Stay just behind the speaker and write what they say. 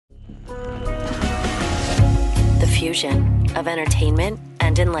fusion of entertainment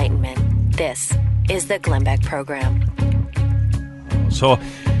and enlightenment. This is the Glenn Beck Program. So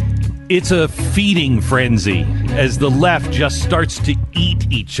it's a feeding frenzy as the left just starts to eat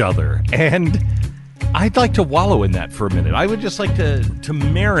each other. And I'd like to wallow in that for a minute. I would just like to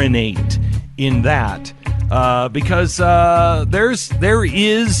marinate in that because there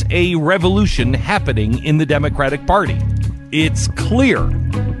is a revolution happening in the Democratic Party. It's clear.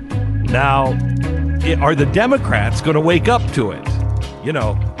 Now, are the Democrats going to wake up to it? You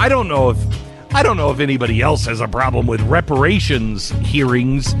know, I don't know if anybody else has a problem with reparations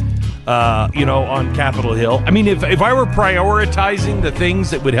hearings, on Capitol Hill. I mean, if I were prioritizing the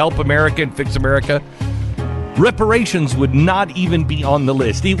things that would help America and fix America, reparations would not even be on the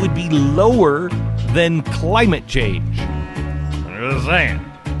list. It would be lower than climate change. I'm just saying.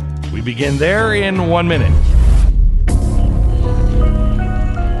 We begin there in 1 minute.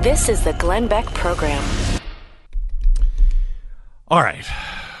 This is the Glenn Beck Program. All right.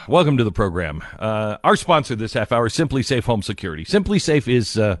 Welcome to the program. Our sponsor this half hour, Simply Safe Home Security. Simply Safe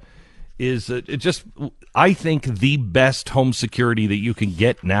is just, I think, the best home security that you can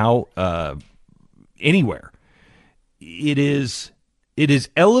get now anywhere. It is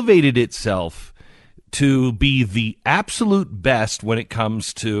elevated itself to be the absolute best when it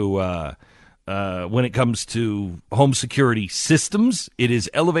comes to home security systems. It has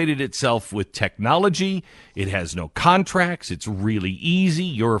elevated itself with technology. It has no contracts. It's really easy.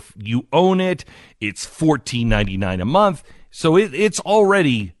 You own it. It's $14.99 a month. So it's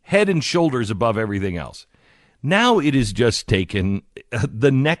already head and shoulders above everything else. Now it is just taken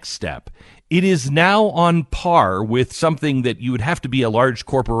the next step. It is now on par with something that you would have to be a large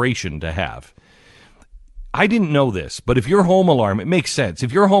corporation to have. I didn't know this, but if your home alarm, it makes sense.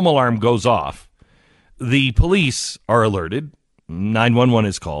 If your home alarm goes off, the police are alerted, 911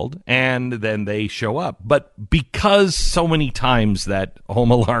 is called, and then they show up. But because so many times that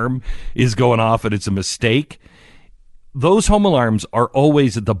home alarm is going off and it's a mistake, those home alarms are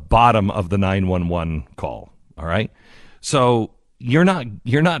always at the bottom of the 911 call, all right? So you're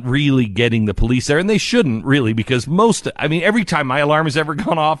not really getting the police there, and they shouldn't really, because every time my alarm has ever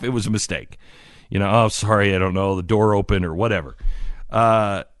gone off, it was a mistake. Oh, sorry, I don't know, the door open or whatever.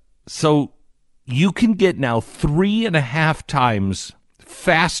 So you can get now 3.5 times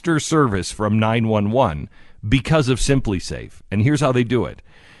faster service from 911 because of Simply Safe. And here's how they do it.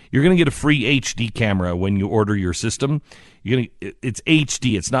 You're going to get a free HD camera when you order your system. It's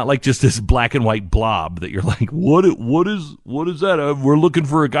HD. It's not like just this black and white blob that you're like, what is that? We're looking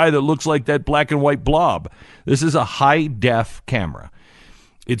for a guy that looks like that black and white blob. This is a high def camera.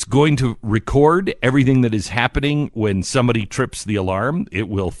 It's going to record everything that is happening when somebody trips the alarm. It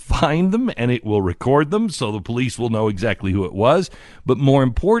will find them and it will record them so the police will know exactly who it was. But more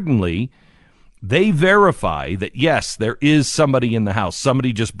importantly, they verify that, yes, there is somebody in the house.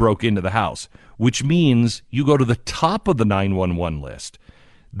 Somebody just broke into the house, which means you go to the top of the 911 list.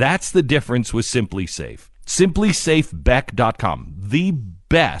 That's the difference with Simply Safe. SimplySafeBeck.com, the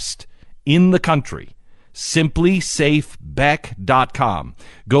best in the country. SimplySafeBeck.com.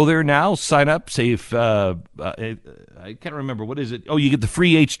 Go there now, sign up, save, I can't remember, what is it? Oh, you get the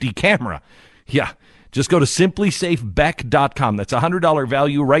free HD camera. Yeah, just go to SimplySafeBeck.com. That's a $100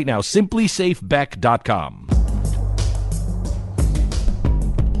 value right now, SimplySafeBeck.com.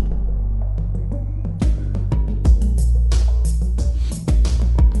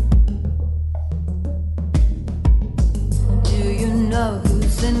 Do you know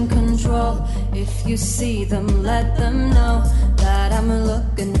who's in control? If you see them, let them know that I'm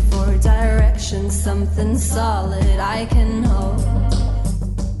looking for direction, something solid I can hold.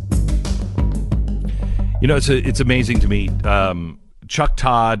 It's amazing to me. Chuck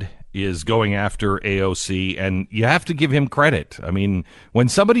Todd is going after AOC, and you have to give him credit. I mean, when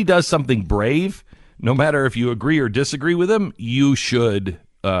somebody does something brave, no matter if you agree or disagree with them, you should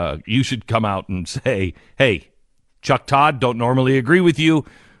come out and say, hey, Chuck Todd, don't normally agree with you,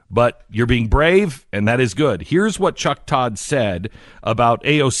 but you're being brave, and that is good. Here's what Chuck Todd said about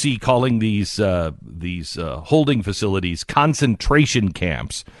AOC calling these holding facilities concentration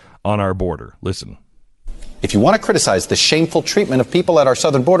camps on our border. Listen. If you want to criticize the shameful treatment of people at our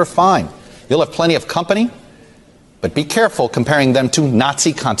southern border, fine. You'll have plenty of company, but be careful comparing them to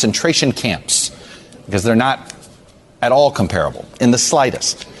Nazi concentration camps, because they're not at all comparable in the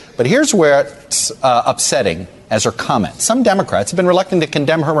slightest. But here's where it's upsetting as her comment. Some Democrats have been reluctant to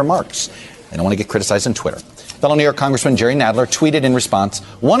condemn her remarks. They don't want to get criticized on Twitter. Fellow New York Congressman Jerry Nadler tweeted in response,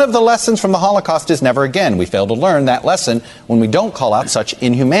 "One of the lessons from the Holocaust is never again. We fail to learn that lesson when we don't call out such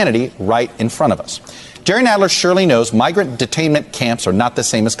inhumanity right in front of us." Jerry Nadler surely knows migrant detainment camps are not the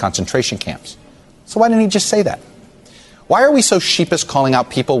same as concentration camps. So why didn't he just say that? Why are we so sheepish calling out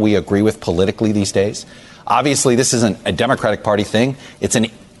people we agree with politically these days? Obviously, this isn't a Democratic Party thing. It's an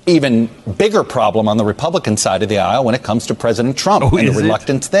even bigger problem on the Republican side of the aisle when it comes to President Trump and the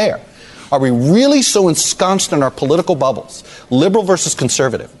reluctance there. Are we really so ensconced in our political bubbles, liberal versus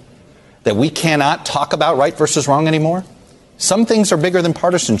conservative, that we cannot talk about right versus wrong anymore? Some things are bigger than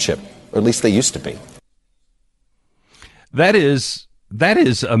partisanship, or at least they used to be. That is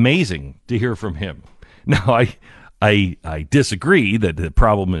amazing to hear from him. Now, I disagree that the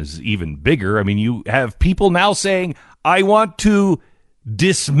problem is even bigger. I mean, you have people now saying, I want to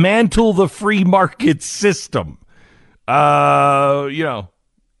dismantle the free market system. Maybe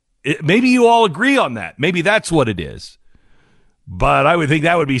you all agree on that. Maybe that's what it is. But I would think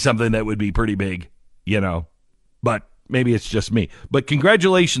that would be something that would be pretty big, But maybe it's just me. But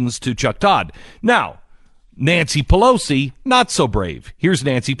congratulations to Chuck Todd. Now, Nancy Pelosi, not so brave. Here's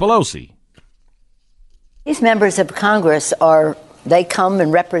Nancy Pelosi. These members of Congress they come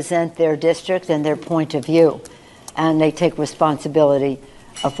and represent their district and their point of view, and they take responsibility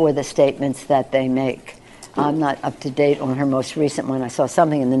for the statements that they make. I'm not up to date on her most recent one. I saw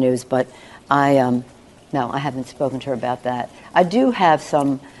something in the news, but I haven't spoken to her about that. I do have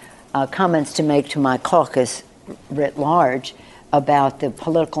some comments to make to my caucus writ large about the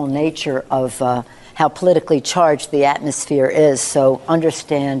political nature of how politically charged the atmosphere is. So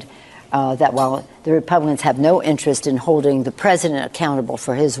understand that while the Republicans have no interest in holding the president accountable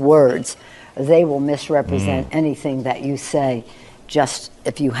for his words, they will misrepresent anything that you say, just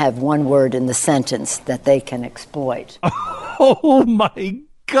if you have one word in the sentence that they can exploit. Oh my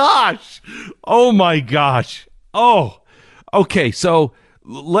gosh. Oh my gosh. Oh, okay. So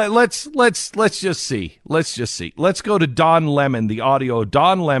let's just see. Let's go to Don Lemon, the audio of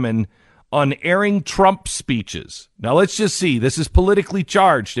Don Lemon on airing Trump speeches. Now let's just see. This is politically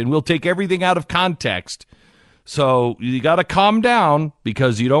charged, and we'll take everything out of context. So you got to calm down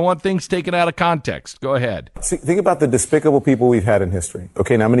because you don't want things taken out of context. Go ahead. See, think about the despicable people we've had in history.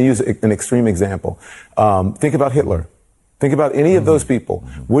 Okay, now I'm going to use an extreme example. Think about Hitler. Think about any of those people.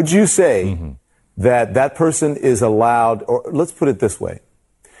 Would you say that person is allowed, or let's put it this way.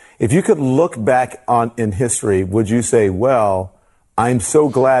 If you could look back in history, would you say, well, I'm so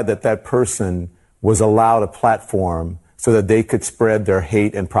glad that person was allowed a platform so that they could spread their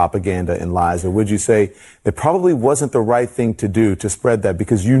hate and propaganda and lies? Or would you say it probably wasn't the right thing to do to spread that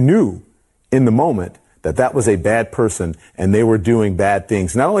because you knew in the moment that was a bad person and they were doing bad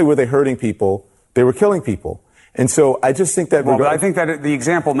things? Not only were they hurting people, they were killing people. And so I just think that... But I think that the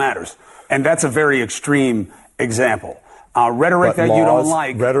example matters. And that's a very extreme example. Rhetoric that you don't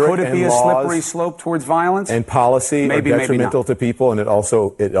like, could it be a slippery slope towards violence? And policy maybe, are detrimental to people, and it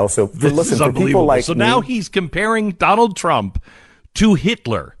also listen, for people like so me, now he's comparing Donald Trump to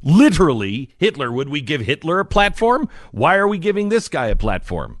Hitler. Literally, Hitler. Would we give Hitler a platform? Why are we giving this guy a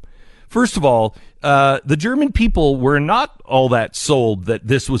platform? First of all, the German people were not all that sold that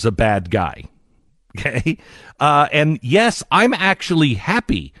this was a bad guy. Okay? And yes, I'm actually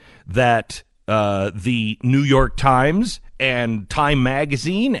happy that the New York Times and Time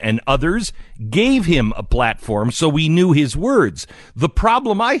Magazine and others gave him a platform so we knew his words. The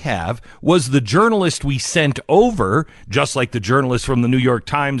problem I have was the journalist we sent over, just like the journalist from the New York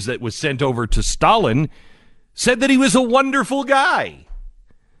Times that was sent over to Stalin, said that he was a wonderful guy.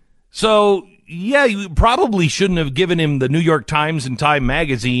 So, yeah, you probably shouldn't have given him the New York Times and Time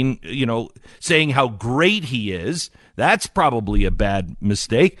Magazine, saying how great he is. That's probably a bad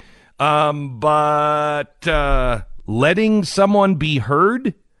mistake. But letting someone be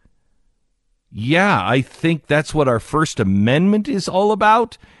heard, yeah, I think that's what our First Amendment is all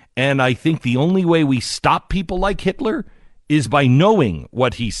about. And I think the only way we stop people like Hitler is by knowing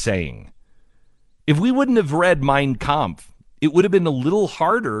what he's saying. If we wouldn't have read Mein Kampf, it would have been a little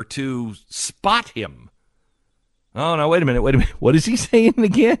harder to spot him. Oh, no, wait a minute. What is he saying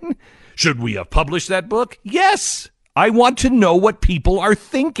again? Should we have published that book? Yes. I want to know what people are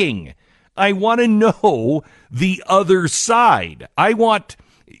thinking. I want to know the other side.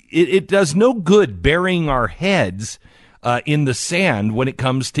 It does no good burying our heads in the sand when it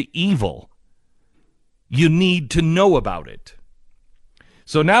comes to evil. You need to know about it.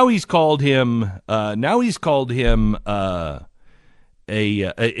 So now he's called him a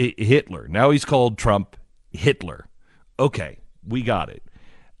Hitler. Now he's called Trump Hitler. Okay, we got it.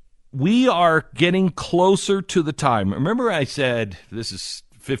 We are getting closer to the time. Remember I said, this is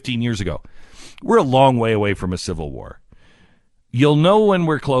 15 years ago, we're a long way away from a civil war. You'll know when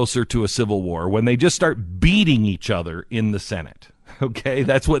we're closer to a civil war when they just start beating each other in the Senate. Okay,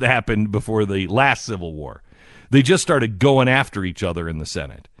 that's what happened before the last civil war. They just started going after each other in the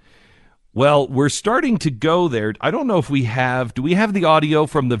Senate. Well, we're starting to go there. I don't know if we have. Do we have the audio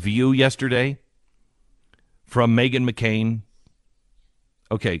from The View yesterday? From Meghan McCain?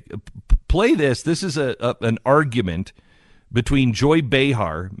 Okay, play this. This is an argument between Joy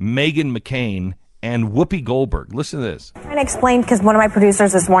Behar, Meghan McCain, and Whoopi Goldberg. Listen to this. I'm trying to explain, because one of my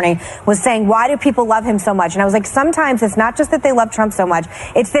producers this morning was saying, why do people love him so much? And I was like, sometimes it's not just that they love Trump so much,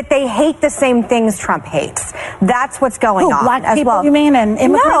 it's that they hate the same things Trump hates. That's what's going on. Black as people, well. you mean? And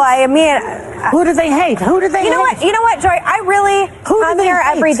immigrants? No, I mean... who do they hate? Who do they hate? You know what, Joy? I really come here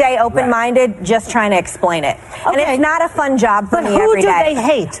every day open-minded, just trying to explain it. Okay. And it's not a fun job for me every day. But who do they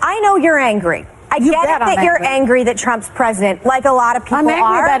hate? I know you're angry. I get it that you're angry that Trump's president, like a lot of people are. I'm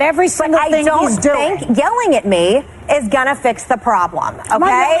angry about every single thing he's doing. I don't think yelling at me is going to fix the problem, okay?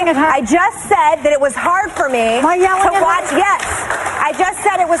 I just said that it was hard for me to watch. Yes, I just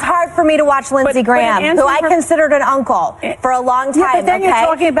said it was hard for me to watch Lindsey Graham, who I considered an uncle for a long time. Yeah, but then you're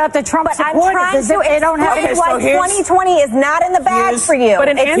talking about the Trump supporters. They don't have why 2020 is not in the bag for you. But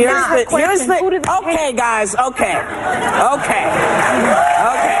okay, guys. Okay.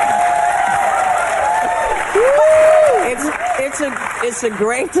 It's a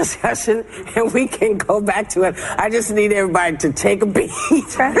great discussion, and we can go back to it. I just need everybody to take a beat.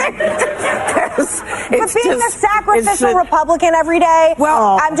 But being a sacrificial Republican every day,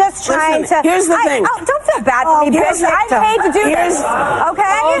 I'm just trying to... Here's the thing. Don't feel bad for me, bitch. I paid to do this,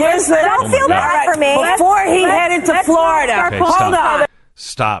 okay? Don't feel bad for me. Before he headed to Florida. Okay, hold on.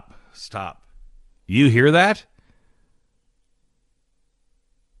 Stop. You hear that?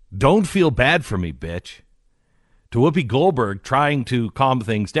 Don't feel bad for me, bitch. To Whoopi Goldberg trying to calm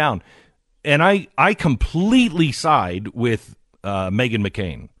things down. And I completely side with Meghan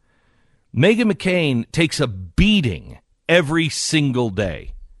McCain. Meghan McCain takes a beating every single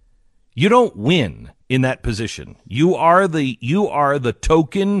day. You don't win in that position. You are the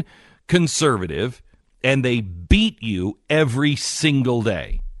token conservative, and they beat you every single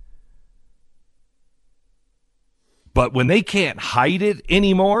day. But when they can't hide it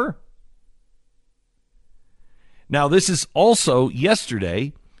anymore... Now, this is also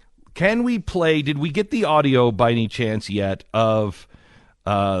yesterday. Can we play, did we get the audio by any chance yet of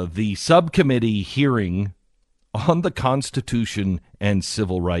the subcommittee hearing on the Constitution and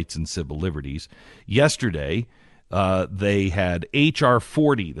civil rights and civil liberties? Yesterday, they had H.R.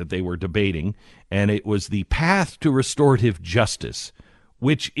 40 that they were debating, and it was the path to restorative justice,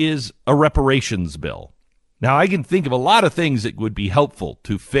 which is a reparations bill. Now, I can think of a lot of things that would be helpful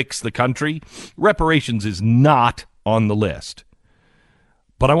to fix the country. Reparations is not on the list.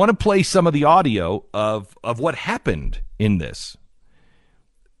 But I want to play some of the audio of what happened in this.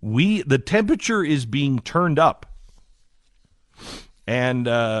 The temperature is being turned up. And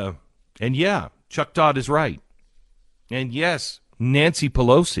yeah, Chuck Todd is right. And yes, Nancy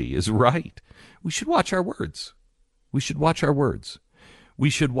Pelosi is right. We should watch our words. We should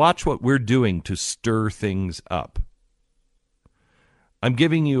watch what we're doing to stir things up. I'm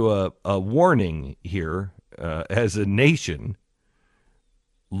giving you a warning here as a nation.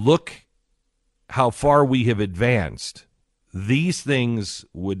 Look how far we have advanced. These things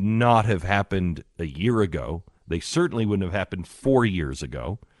would not have happened a year ago. They certainly wouldn't have happened 4 years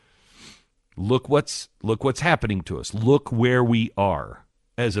ago. Look what's happening to us. Look where we are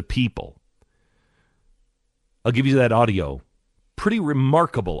as a people. I'll give you that audio. Pretty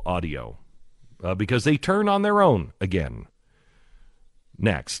remarkable audio because they turn on their own again.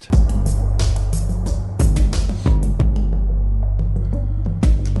 Next.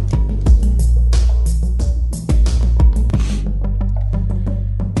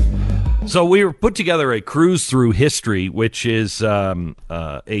 So we put together a cruise through history, which is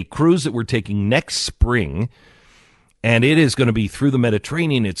a cruise that we're taking next spring. And it is going to be through the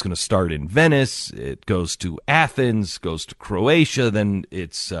Mediterranean. It's going to start in Venice. It goes to Athens, goes to Croatia. Then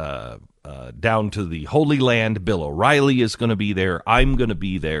it's down to the Holy Land. Bill O'Reilly is going to be there. I'm going to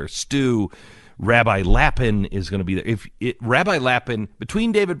be there. Stu, Rabbi Lapin is going to be there. Rabbi Lapin,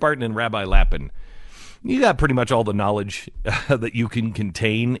 between David Barton and Rabbi Lapin, you got pretty much all the knowledge that you can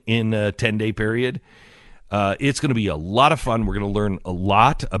contain in a 10-day period. It's going to be a lot of fun. We're going to learn a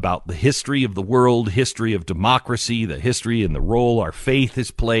lot about the history of the world, history of democracy, the history and the role our faith has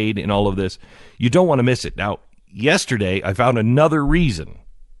played in all of this. You don't want to miss it. Now, yesterday, I found another reason.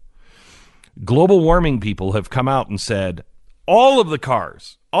 Global warming people have come out and said, all of the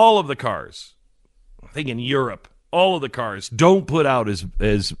cars, I think in Europe, all of the cars don't put out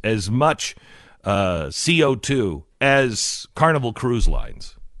as much CO2 as Carnival Cruise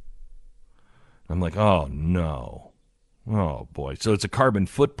Lines. I'm like, oh, no. Oh, boy. So it's a carbon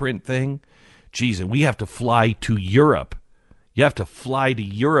footprint thing? Geez, and we have to fly to Europe You have to fly to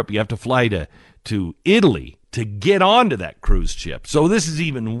Europe. You have to fly to Italy to get onto that cruise ship. So this is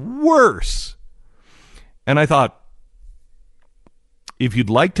even worse. And I thought, if you'd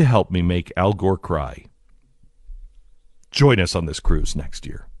like to help me make Al Gore cry, join us on this cruise next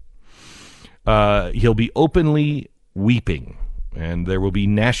year. He'll be openly weeping, and there will be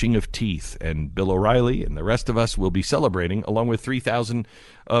gnashing of teeth, and Bill O'Reilly and the rest of us will be celebrating, along with 3,000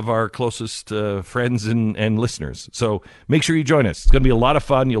 of our closest friends and listeners. So make sure you join us. It's going to be a lot of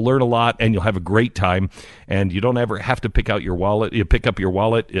fun. You'll learn a lot, and you'll have a great time. And you don't ever have to pick up your wallet.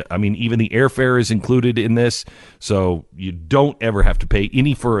 I mean, even the airfare is included in this, so you don't ever have to pay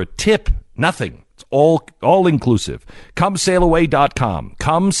any for a tip. Nothing. It's all inclusive. ComeSailAway.com.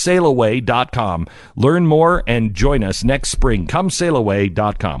 ComeSailAway.com. Learn more and join us next spring.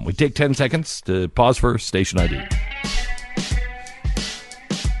 ComeSailAway.com. We take 10 seconds to pause for station ID.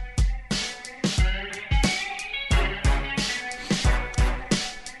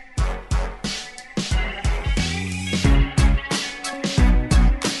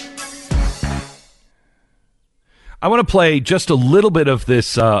 I want to play just a little bit of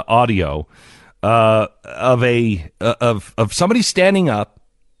this audio of somebody standing up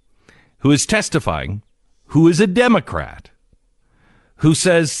who is testifying, who is a Democrat, who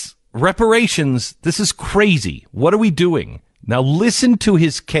says, reparations, this is crazy. What are we doing? Now listen to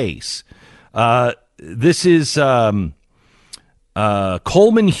his case. This is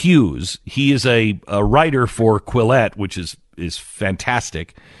Coleman Hughes. He is a writer for Quillette, which is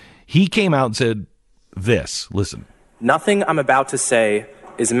fantastic. He came out and said this. Listen. Nothing I'm about to say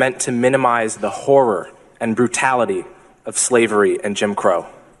is meant to minimize the horror and brutality of slavery and Jim Crow.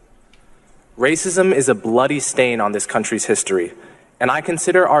 Racism is a bloody stain on this country's history, and I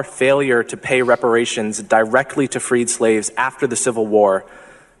consider our failure to pay reparations directly to freed slaves after the Civil War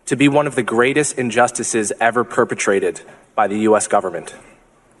to be one of the greatest injustices ever perpetrated by the U.S. government.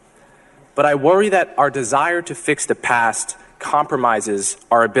 But I worry that our desire to fix the past compromises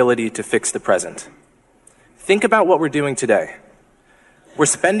our ability to fix the present. Think about what we're doing today. We're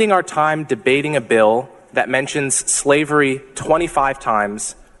spending our time debating a bill that mentions slavery 25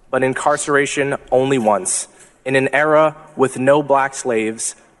 times, but incarceration only once, in an era with no black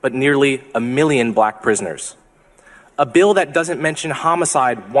slaves, but nearly 1 million black prisoners. A bill that doesn't mention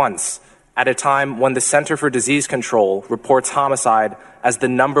homicide once, at a time when the Center for Disease Control reports homicide as the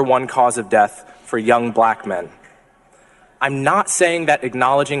 #1 cause of death for young black men. I'm not saying that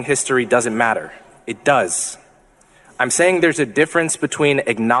acknowledging history doesn't matter. It does. I'm saying there's a difference between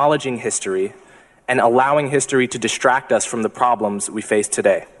acknowledging history and allowing history to distract us from the problems we face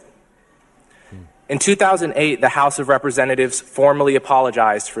today. In 2008, the House of Representatives formally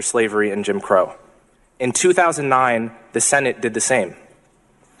apologized for slavery and Jim Crow. In 2009, the Senate did the same.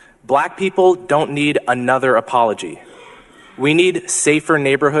 Black people don't need another apology. We need safer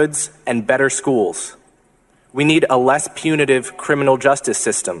neighborhoods and better schools. We need a less punitive criminal justice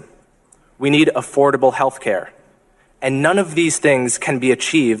system. We need affordable health care. And none of these things can be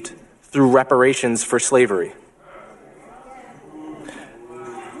achieved through reparations for slavery.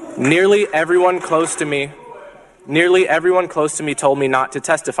 Nearly everyone close to me told me not to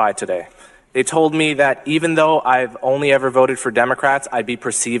testify today. They told me that even though I've only ever voted for Democrats, I'd be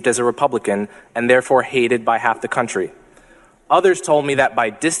perceived as a Republican and therefore hated by half the country. Others told me that by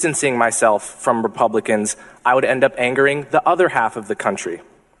distancing myself from Republicans, I would end up angering the other half of the country.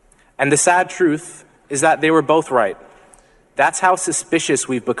 And the sad truth is that they were both right. That's how suspicious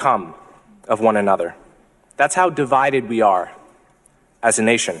we've become of one another. That's how divided we are as a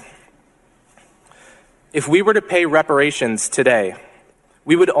nation. If we were to pay reparations today,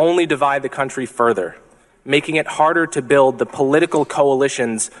 we would only divide the country further, making it harder to build the political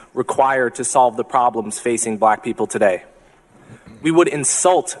coalitions required to solve the problems facing black people today. We would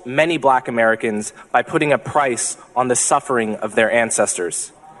insult many black Americans by putting a price on the suffering of their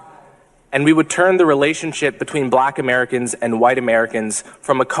ancestors. And we would turn the relationship between black Americans and white Americans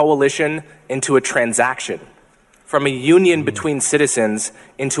from a coalition into a transaction, from a union between citizens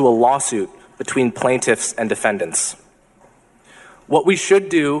into a lawsuit between plaintiffs and defendants. What we should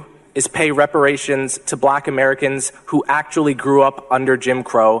do is pay reparations to black Americans who actually grew up under Jim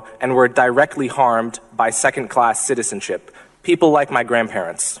Crow and were directly harmed by second-class citizenship, people like my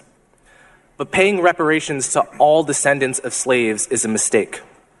grandparents. But paying reparations to all descendants of slaves is a mistake.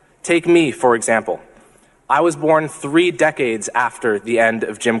 Take me, for example. I was born 3 decades after the end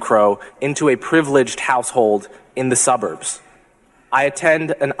of Jim Crow into a privileged household in the suburbs. I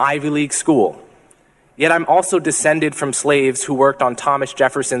attend an Ivy League school. Yet I'm also descended from slaves who worked on Thomas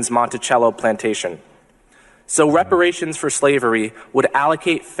Jefferson's Monticello plantation. So reparations for slavery would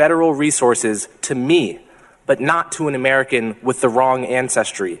allocate federal resources to me, but not to an American with the wrong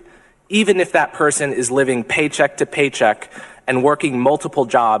ancestry, even if that person is living paycheck to paycheck and working multiple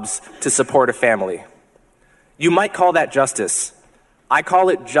jobs to support a family. You might call that justice. I call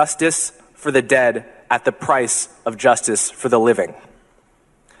it justice for the dead at the price of justice for the living.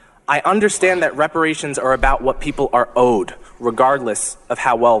 I understand that reparations are about what people are owed, regardless of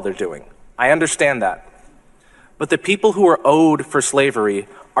how well they're doing. I understand that. But the people who are owed for slavery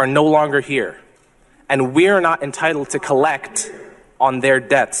are no longer here, and we're not entitled to collect on their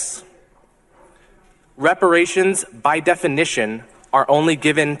debts. Reparations, by definition, are only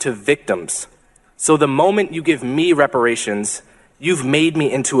given to victims. So the moment you give me reparations, you've made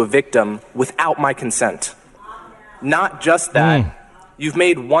me into a victim without my consent. Not just that, you've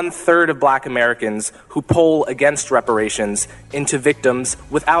made 1/3 of Black Americans who poll against reparations into victims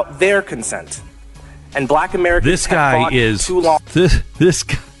without their consent. And Black Americans have fought too long.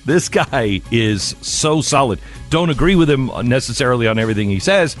 This guy is so solid. Don't agree with him necessarily on everything he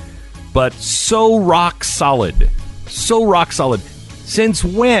says, but so rock solid. So rock solid. Since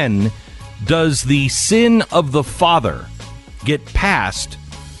when does the sin of the father get passed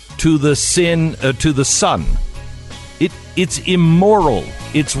to the sin to the son? It's immoral.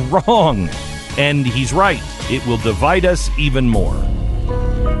 It's wrong. And he's right. It will divide us even more.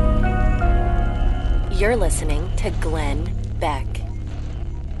 You're listening to Glenn Beck.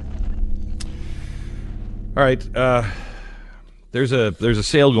 All right. There's a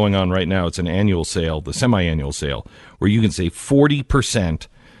sale going on right now. It's an annual sale, the semi-annual sale, where you can save 40%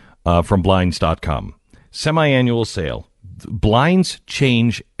 from Blinds.com. Semi-annual sale. Blinds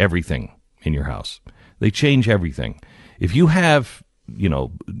change everything in your house. They change everything. If you have,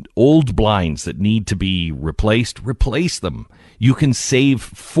 old blinds that need to be replaced, replace them. You can save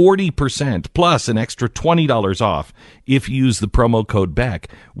 40% plus an extra $20 off if you use the promo code BECK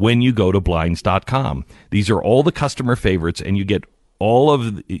when you go to Blinds.com. These are all the customer favorites, and you get all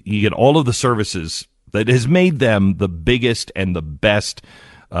of the services that has made them the biggest and the best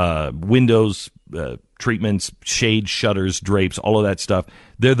windows, treatments, shades, shutters, drapes, all of that stuff.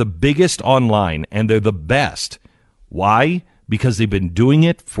 They're the biggest online, and they're the best. Why? Because they've been doing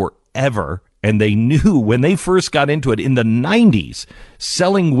it forever, and they knew when they first got into it in the 90s,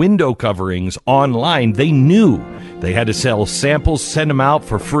 selling window coverings online, they knew they had to sell samples, send them out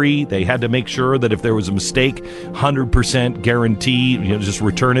for free. They had to make sure that if there was a mistake, 100% guarantee, just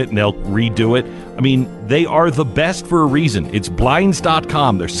return it and they'll redo it. I mean, they are the best for a reason. It's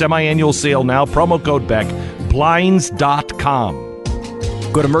Blinds.com. Their semi-annual sale now, promo code BECK, Blinds.com.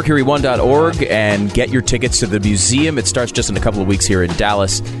 Go to mercury1.org and get your tickets to the museum. It starts just in a couple of weeks here in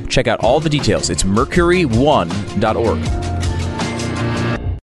Dallas. Check out all the details. It's mercury1.org.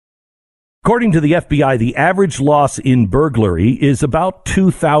 According to the FBI, the average loss in burglary is about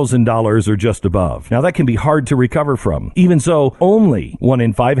 $2,000 or just above. Now, that can be hard to recover from. Even so, only 1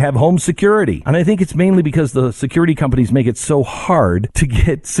 in 5 have home security. And I think it's mainly because the security companies make it so hard to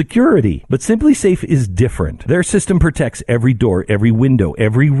get security. But Simply Safe is different. Their system protects every door, every window,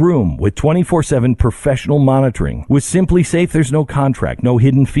 every room with 24/7 professional monitoring. With Simply Safe, there's no contract, no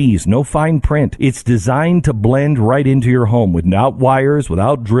hidden fees, no fine print. It's designed to blend right into your home without wires,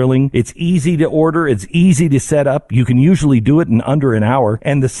 without drilling. It's easy to order. It's easy to set up. You can usually do it in under an hour.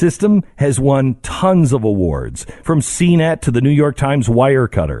 And the system has won tons of awards, from CNET to the New York Times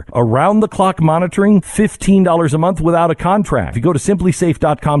Wirecutter. Around-the-clock monitoring, $15 a month without a contract. If you go to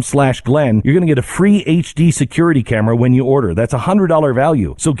simplysafe.com/Glenn, you're going to get a free HD security camera when you order. That's a $100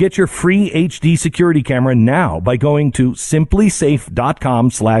 value. So get your free HD security camera now by going to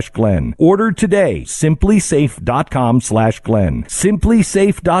simplysafe.com/Glenn. Order today. simplysafe.com/Glenn.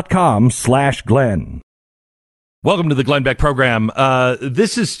 simplysafe.com/Glenn. Welcome to the Glenn Beck program.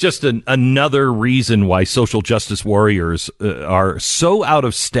 This is just another reason why social justice warriors are so out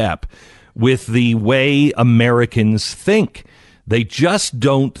of step with the way Americans think. They just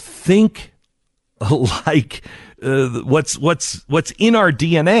don't think like what's in our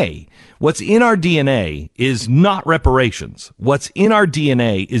DNA. What's in our DNA is not reparations. What's in our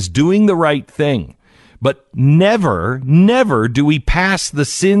DNA is doing the right thing. But never do we pass the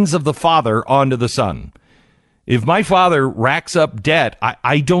sins of the father onto the son. If my father racks up debt,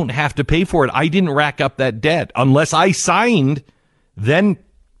 I don't have to pay for it. I didn't rack up that debt. Unless I signed, then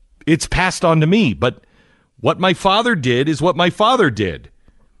it's passed on to me. But what my father did is what my father did.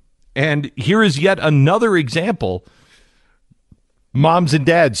 And here is yet another example. Moms and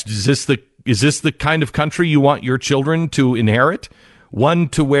dads, is this the kind of country you want your children to inherit? One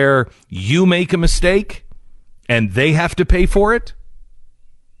to where you make a mistake and they have to pay for it?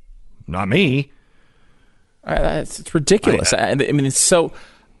 Not me. It's ridiculous. I mean, it's so...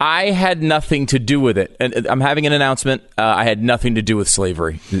 I had nothing to do with it. And I'm having an announcement. I had nothing to do with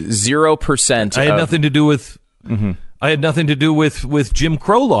slavery. 0%. I had nothing to do with. I had nothing to do with Jim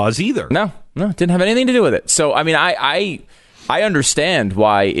Crow laws either. No, didn't have anything to do with it. So I mean, I understand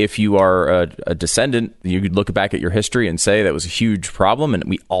why, if you are a descendant, you could look back at your history and say that was a huge problem, and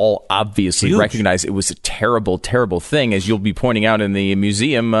we all obviously recognize it was a terrible, terrible thing, as you'll be pointing out in the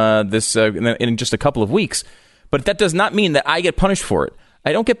museum in just a couple of weeks. But that does not mean that I get punished for it.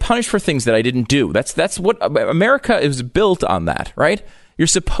 I don't get punished for things that I didn't do. That's what America is built on, that, right? You're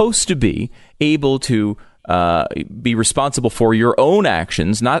supposed to be able to be responsible for your own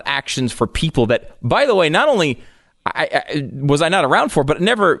actions, not actions for people that, by the way, not only I was not around for, but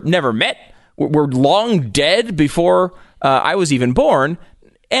never met, were long dead before I was even born.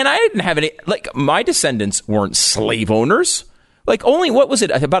 And I didn't have any, like, my descendants weren't slave owners. Like, only, what was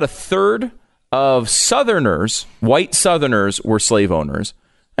it, about a third of Southerners, white Southerners, were slave owners.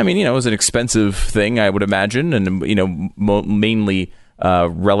 I mean, it was an expensive thing, I would imagine, and, mainly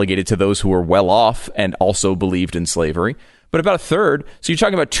relegated to those who were well off and also believed in slavery. But about a third, so you're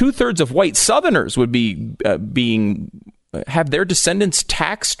talking about 2/3 of white Southerners would be have their descendants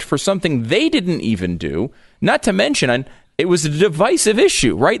taxed for something they didn't even do. Not to mention, it was a divisive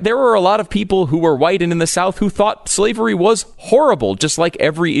issue, right? There were a lot of people who were white and in the South who thought slavery was horrible, just like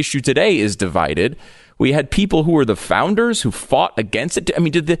every issue today is divided. We had people who were the founders who fought against it. I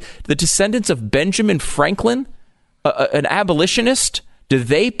mean, did the descendants of Benjamin Franklin, an abolitionist, did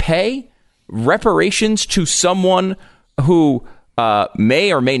they pay reparations to someone who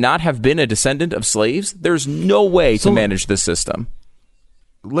may or may not have been a descendant of slaves? There's no way to manage this system.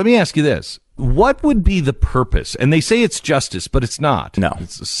 Let me ask you this. What would be the purpose? And they say it's justice, but it's not. No.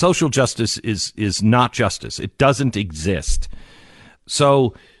 Social justice is not justice. It doesn't exist.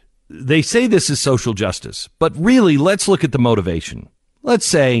 So they say this is social justice, but really, let's look at the motivation. Let's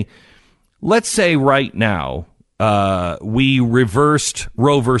say right now we reversed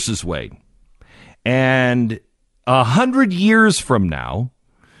Roe versus Wade, and 100 years from now,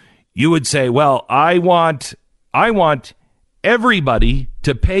 you would say, well, I want everybody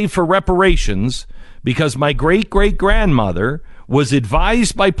to pay for reparations because my great-great-grandmother was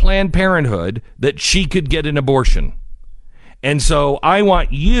advised by Planned Parenthood that she could get an abortion. And so I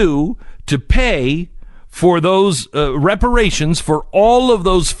want you to pay for those reparations for all of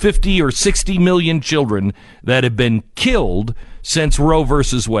those 50 or 60 million children that have been killed since Roe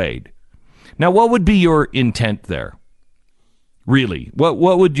versus Wade. Now, what would be your intent there? Really, what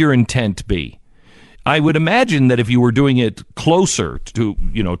would your intent be? I would imagine that if you were doing it closer to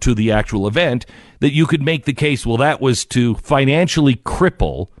the actual event, that you could make the case, well, that was to financially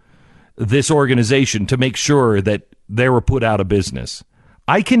cripple this organization to make sure that they were put out of business.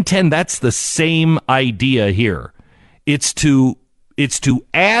 I contend that's the same idea here. It's to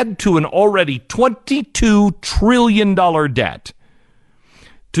add to an already $22 trillion debt,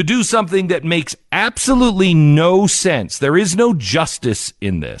 to do something that makes absolutely no sense. There is no justice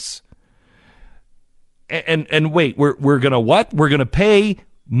in this. And wait, we're going to what? We're going to pay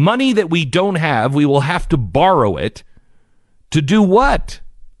money that we don't have. We will have to borrow it to do what?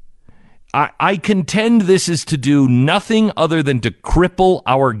 I contend this is to do nothing other than to cripple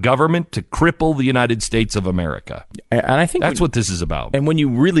our government, to cripple the United States of America. And I think that's what this is about. And when you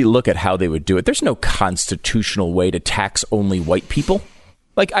really look at how they would do it, there's no constitutional way to tax only white people.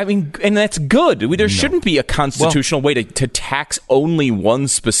 Like, I mean, and that's good. There shouldn't be a constitutional way to tax only one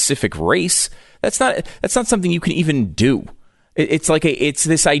specific race. That's not something you can even do. It's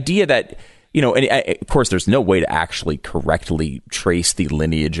this idea that, and of course, there's no way to actually correctly trace the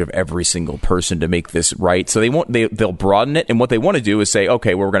lineage of every single person to make this right. So they'll broaden it. And what they want to do is say,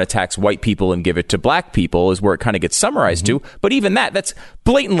 okay, well, we're going to tax white people and give it to black people, is where it kind of gets summarized to. But even that's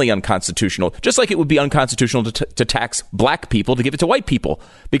blatantly unconstitutional, just like it would be unconstitutional to tax black people to give it to white people.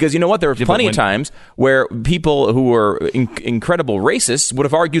 Because you know what? There are plenty of times where people who were incredible racists would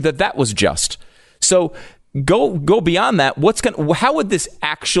have argued that was just. So go beyond that. How would this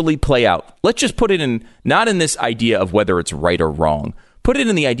actually play out? Let's just put it in, not in this idea of whether it's right or wrong. Put it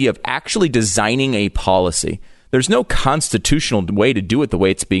in the idea of actually designing a policy. There's no constitutional way to do it the way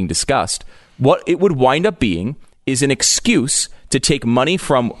it's being discussed. What it would wind up being is an excuse to take money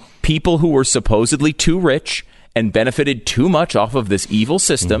from people who were supposedly too rich and benefited too much off of this evil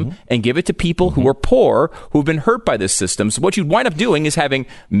system and give it to people who are poor, who've been hurt by this system. So what you'd wind up doing is having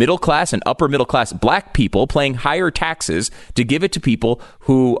middle class and upper middle class black people paying higher taxes to give it to people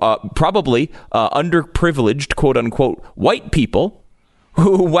who probably underprivileged, quote unquote, white people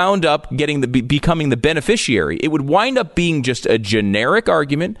who wound up becoming the beneficiary. It would wind up being just a generic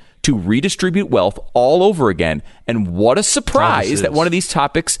argument to redistribute wealth all over again. And what a surprise that one of these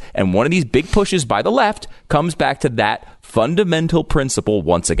topics and one of these big pushes by the left comes back to that fundamental principle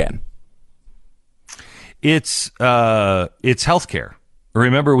once again. It's healthcare.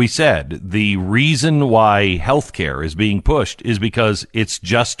 Remember, we said the reason why healthcare is being pushed is because it's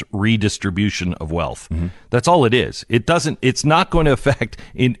just redistribution of wealth. Mm-hmm. That's all it is. It's not going to affect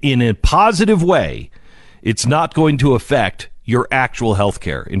in a positive way. It's not going to affect your actual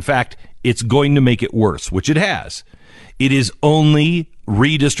healthcare. In fact, it's going to make it worse, which it has. It is only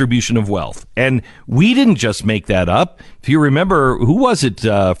redistribution of wealth. And we didn't just make that up. If you remember, who was it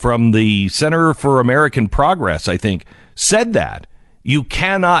from the Center for American Progress, I think, said that. You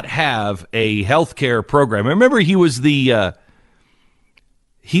cannot have a healthcare program. Remember, he was the head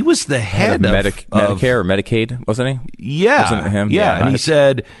of Medicare or Medicaid, wasn't he? Yeah. Wasn't it him? Yeah. And he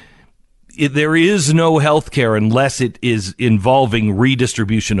said there is no healthcare unless it is involving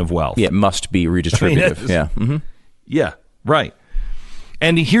redistribution of wealth. Yeah, it must be redistributive. I mean, yeah. Mm-hmm. Yeah, right.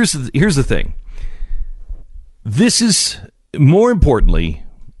 And here's the thing. This is, more importantly,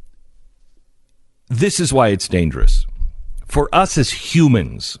 this is why it's dangerous. For us as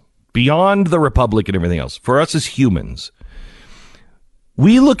humans, beyond the Republic and everything else, for us as humans,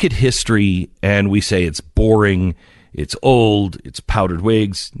 we look at history and we say it's boring, it's old, it's powdered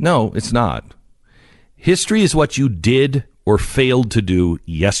wigs. No, it's not. History is what you did or failed to do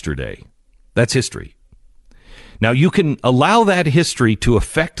yesterday. That's history. Now, you can allow that history to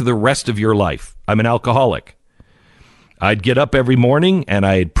affect the rest of your life. I'm an alcoholic. I'd get up every morning and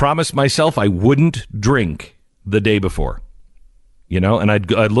I'd promise myself I wouldn't drink the day before. And I'd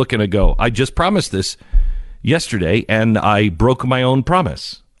look and I'd go, I just promised this yesterday and I broke my own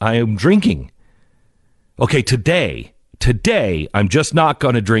promise. I am drinking. Okay, today, I'm just not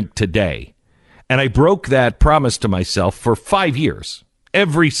going to drink today. And I broke that promise to myself for 5 years,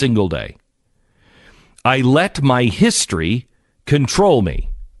 every single day. I let my history control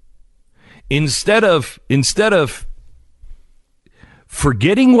me. Instead of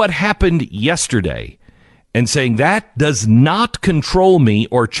forgetting what happened yesterday and saying that does not control me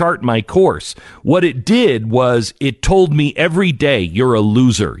or chart my course, what it did was it told me every day, you're a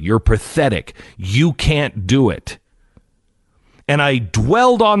loser, you're pathetic, you can't do it. And I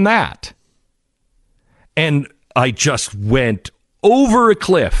dwelled on that. And I just went over a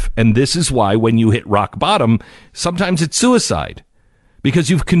cliff. And this is why when you hit rock bottom, sometimes it's suicide. Because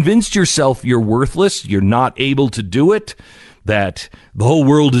you've convinced yourself you're worthless, you're not able to do it, that the whole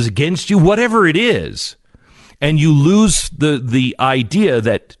world is against you, whatever it is. And you lose the idea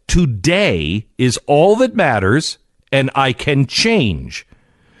that today is all that matters and I can change.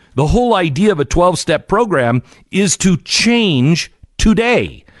 The whole idea of a 12-step program is to change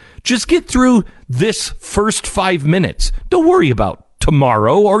today. Just get through this first 5 minutes. Don't worry about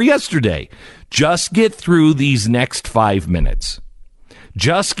tomorrow or yesterday. Just get through these next 5 minutes.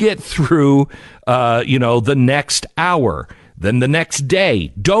 Just get through, the next hour. Then the next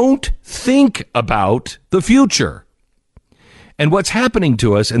day. Don't think about the future. And what's happening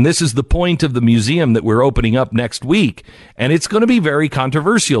to us, and this is the point of the museum that we're opening up next week, and it's going to be very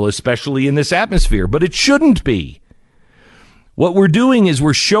controversial, especially in this atmosphere, but it shouldn't be. What we're doing is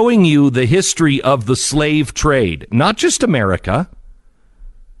we're showing you the history of the slave trade, not just America.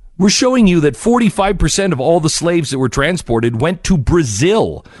 We're showing you that 45% of all the slaves that were transported went to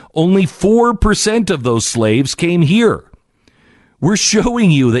Brazil. Only 4% of those slaves came here. We're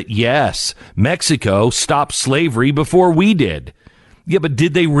showing you that, yes, Mexico stopped slavery before we did. Yeah, but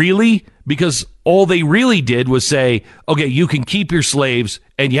did they really? Because all they really did was say, okay, you can keep your slaves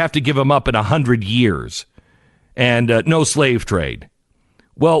and you have to give them up in 100 years. And no slave trade.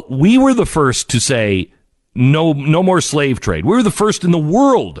 Well, we were the first to say no more slave trade. We were the first in the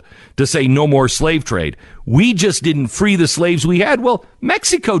world to say no more slave trade. We just didn't free the slaves we had. Well,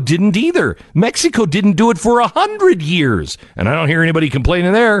 Mexico didn't either. Mexico didn't do it for 100 years. And I don't hear anybody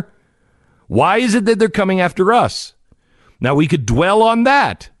complaining there. Why is it that they're coming after us? Now, we could dwell on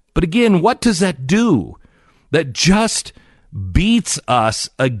that. But again, what does that do? That just beats us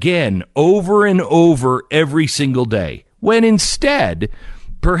again over and over every single day. When instead,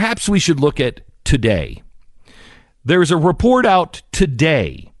 perhaps we should look at today. There's a report out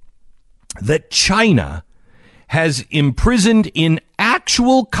today that China has imprisoned in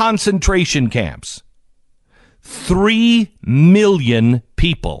actual concentration camps 3 million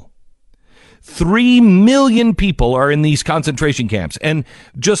people. 3 million people are in these concentration camps. And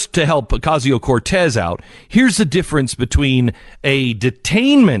just to help Ocasio-Cortez out, here's the difference between a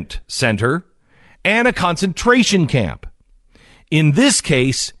detainment center and a concentration camp. In this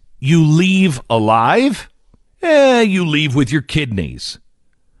case, you leave alive, you leave with your kidneys.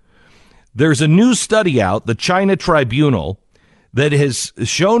 There's a new study out, the China Tribunal, that has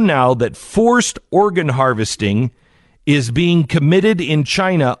shown now that forced organ harvesting is being committed in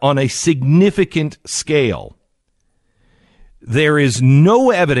China on a significant scale. There is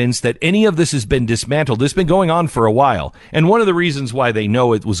no evidence that any of this has been dismantled. This has been going on for a while. And one of the reasons why they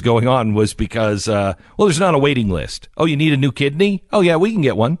know it was going on was because, there's not a waiting list. Oh, you need a new kidney? Oh, yeah, we can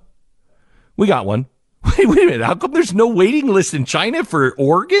get one. We got one. Wait a minute. How come there's no waiting list in China for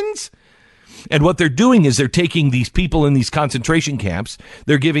organs? And what they're doing is they're taking these people in these concentration camps.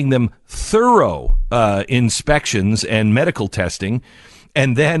 They're giving them thorough inspections and medical testing.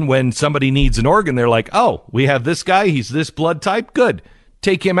 And then when somebody needs an organ, they're like, oh, we have this guy. He's this blood type. Good.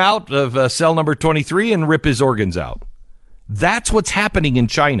 Take him out of cell number 23 and rip his organs out. That's what's happening in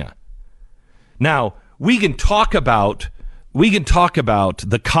China. Now, we can talk about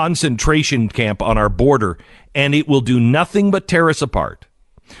the concentration camp on our border, and it will do nothing but tear us apart.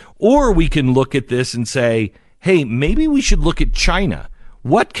 Or we can look at this and say, hey, maybe we should look at China.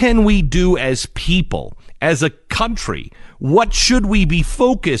 What can we do as people, as a country? What should we be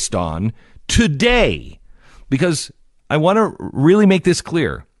focused on today? Because I want to really make this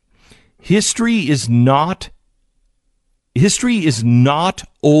clear. History is not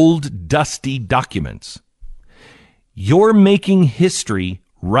old, dusty documents. You're making history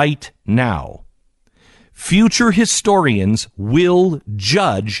right now. Future historians will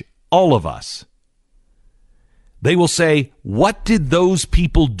judge all of us. They will say, what did those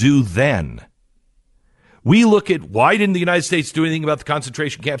people do then? We look at, why didn't the United States do anything about the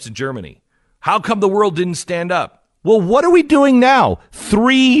concentration camps in Germany? How come the world didn't stand up? Well, what are we doing now?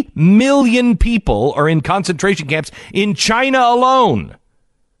 3 million people are in concentration camps in China alone.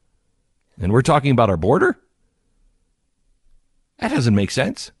 And we're talking about our border? That doesn't make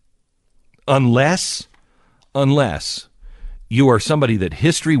sense. Unless you are somebody that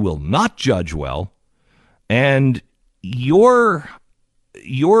history will not judge well, and your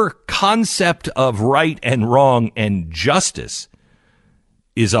concept of right and wrong and justice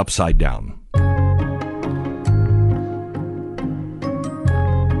is upside down.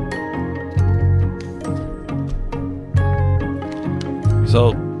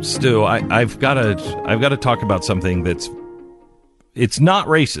 So, Stu, I've got to talk about something it's not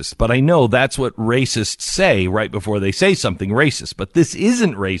racist, but I know that's what racists say right before they say something racist. But this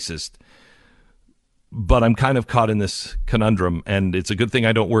isn't racist. But I'm kind of caught in this conundrum, and it's a good thing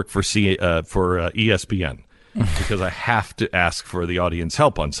I don't work for ESPN because I have to ask for the audience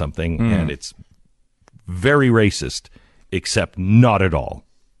help on something, and it's very racist, except not at all.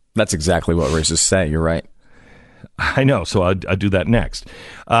 That's exactly what racists say. You're right. I know, so I'll do that next.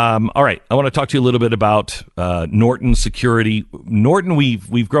 All right, I want to talk to you a little bit about Norton Security. Norton,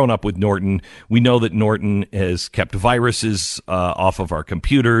 we've grown up with Norton. We know that Norton has kept viruses off of our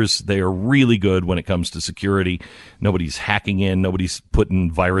computers. They are really good when it comes to security. Nobody's hacking in. Nobody's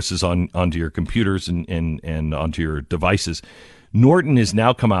putting viruses onto your computers and onto your devices. Norton has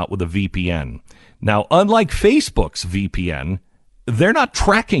now come out with a VPN. Now, unlike Facebook's VPN, they're not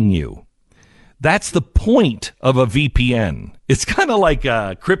tracking you. That's the point of a VPN. It's kind of like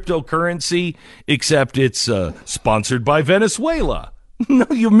a cryptocurrency, except it's sponsored by Venezuela. No,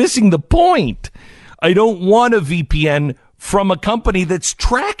 you're missing the point. I don't want a VPN from a company that's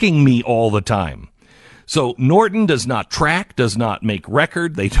tracking me all the time. So Norton does not track, does not make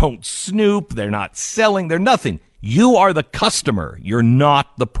record. They don't snoop. They're not selling. They're nothing. You are the customer. You're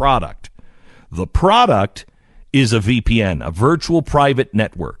not the product. The product is a VPN, a virtual private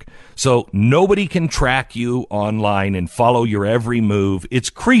network. So nobody can track you online and follow your every move. It's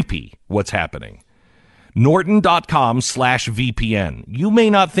creepy what's happening. Norton.com/VPN. You may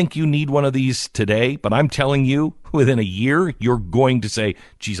not think you need one of these today, but I'm telling you, within a year, you're going to say,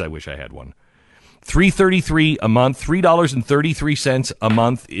 geez, I wish I had one. $3.33 a month, $3.33 a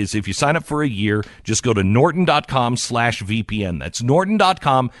month is if you sign up for a year. Just go to Norton.com/VPN. That's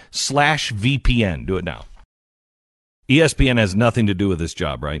Norton.com/VPN. Do it now. ESPN has nothing to do with this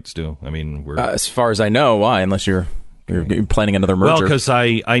job, right, Stu? I mean, as far as I know, why? Unless you're planning another merger. Well, because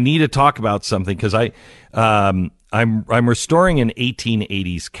I need to talk about something because I'm restoring an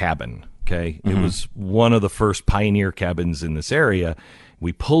 1880s cabin. Okay, It was one of the first pioneer cabins in this area.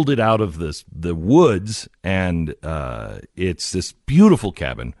 We pulled it out of the woods, and it's this beautiful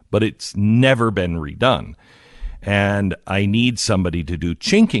cabin, but it's never been redone. And I need somebody to do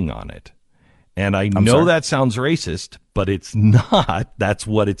chinking on it. And I know that sounds racist, but it's not. That's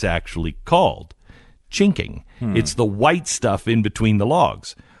what it's actually called, chinking. It's the white stuff in between the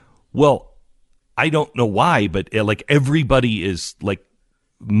logs. Well, I don't know why, but like everybody is like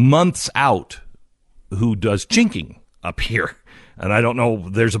months out who does chinking up here. and I don't know,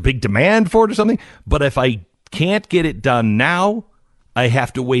 there's a big demand for it or something. But if I can't get it done now, I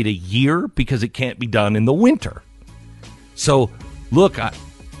have to wait a year because it can't be done in the winter. So, look,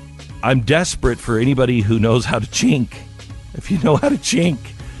 I'm desperate for anybody who knows how to chink. If you know how to chink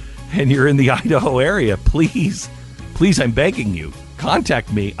and you're in the Idaho area, please, I'm begging you,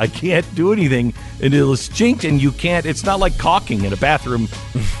 contact me. I can't do anything until it's chinked, and you can't. It's not like caulking in a bathroom.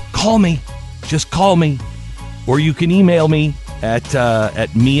 Call me. Just call me. Or you can email me at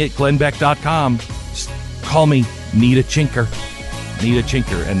me@glennbeck.com. Just call me. Need a chinker.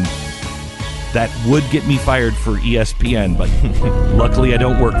 And that would get me fired for ESPN, but luckily I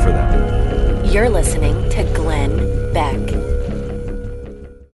don't work for them. You're listening to Glenn Beck.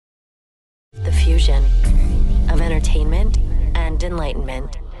 The fusion of entertainment and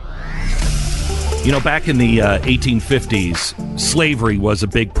enlightenment. You know, back in the 1850s, slavery was a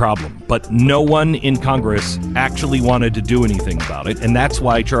big problem, but no one in Congress actually wanted to do anything about it, and that's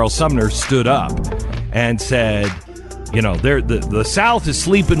why Charles Sumner stood up and said, you know, the South is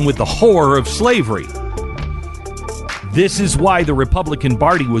sleeping with the horror of slavery. This is why the Republican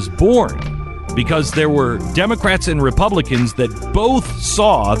Party was born, because there were Democrats and Republicans that both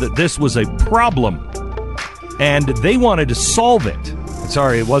saw that this was a problem, and they wanted to solve it.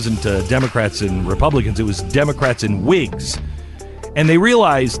 Sorry, it wasn't Democrats and Republicans, it was Democrats and Whigs. And they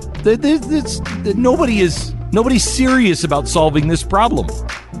realized that nobody's serious about solving this problem.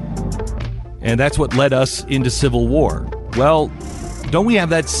 And that's what led us into civil war. Well, don't we have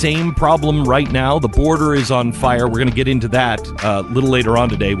that same problem right now? The border is on fire. We're going to get into that a little later on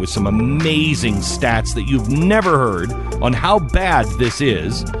today with some amazing stats that you've never heard on how bad this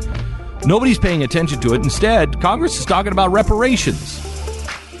is. Nobody's paying attention to it. Instead, Congress is talking about reparations.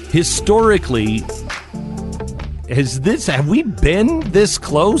 Historically, have we been this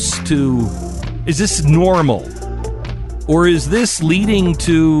close to, is this normal? Or is this leading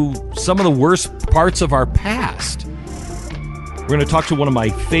to some of the worst parts of our past? We're going to talk to one of my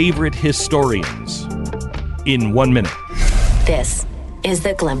favorite historians in 1 minute. This is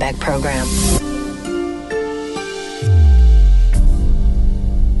the Glenn Beck Program.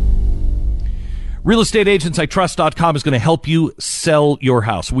 RealestateAgentsITrust.com is going to help you sell your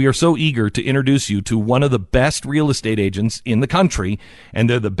house. We are so eager to introduce you to one of the best real estate agents in the country, and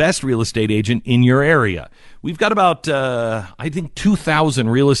they're the best real estate agent in your area. We've got about, 2,000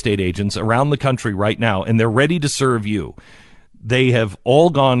 real estate agents around the country right now, and they're ready to serve you. They have all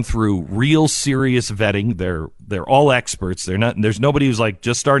gone through real serious vetting. They're all experts. There's nobody who's like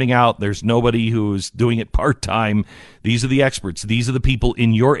just starting out. There's nobody who's doing it part-time. These are the experts. These are the people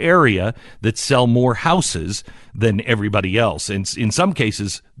in your area that sell more houses than everybody else. And in some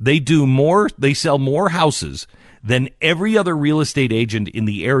cases, they sell more houses than every other real estate agent in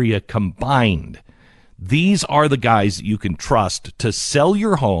the area combined. These are the guys that you can trust to sell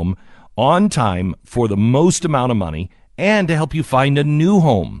your home on time for the most amount of money and to help you find a new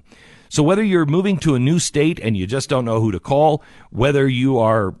home. So whether you're moving to a new state and you just don't know who to call, whether you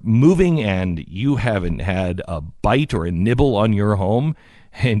are moving and you haven't had a bite or a nibble on your home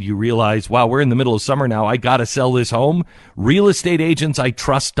and you realize, wow, we're in the middle of summer now, I got to sell this home,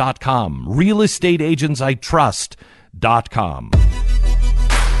 realestateagentsitrust.com. realestateagentsitrust.com.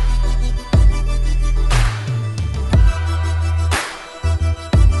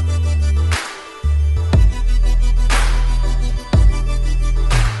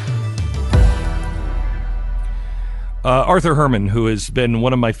 Arthur Herman, who has been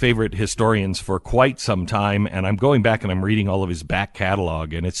one of my favorite historians for quite some time, and I'm going back and I'm reading all of his back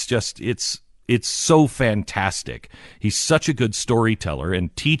catalog, and it's so fantastic. He's such a good storyteller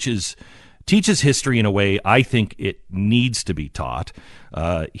and teaches history in a way I think it needs to be taught.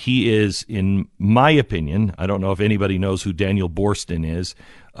 He is, in my opinion, I don't know if anybody knows who Daniel Boorstin is,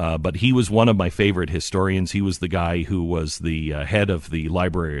 but he was one of my favorite historians. He was the guy who was the head of the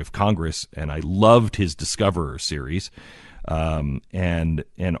Library of Congress, and I loved his Discoverer series. And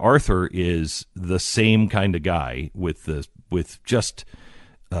Arthur is the same kind of guy with just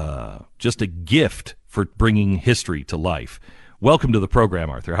a gift for bringing history to life. Welcome to the program,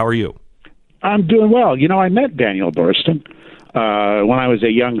 Arthur. How are you? I'm doing well. You know, I met Daniel Boorstin when I was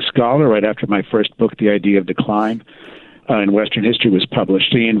a young scholar, right after my first book, The Idea of Decline, in Western History was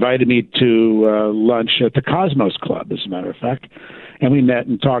published. He invited me to lunch at the Cosmos Club, as a matter of fact, and we met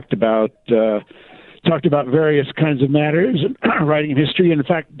and talked about various kinds of matters, writing history. And in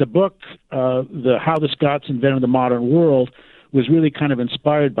fact, the book, the How the Scots Invented the Modern World, was really kind of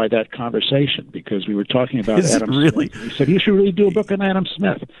inspired by that conversation, because we were talking about Adam Smith. He said, you should really do a book on Adam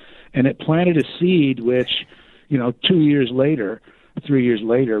Smith. And it planted a seed which, 2 years later, 3 years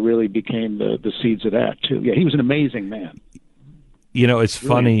later, really became the seeds of that, too. Yeah, he was an amazing man. You know, it's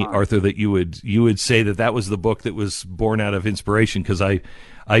funny, Arthur, that you would say that was the book that was born out of inspiration, because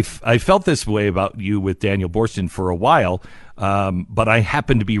I felt this way about you with Daniel Boorstin for a while, but I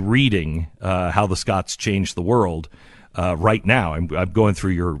happen to be reading How the Scots Changed the World right now. I'm going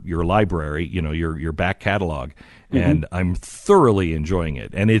through your library, your back catalog, and I'm thoroughly enjoying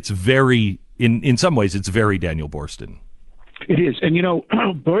it. And it's very, in some ways, it's very Daniel Boorstin. It is. And,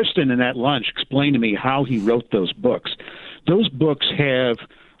 Boorstin in that lunch explained to me how he wrote those books. Those books have,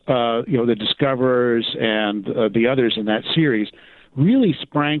 the Discoverers and the others in that series really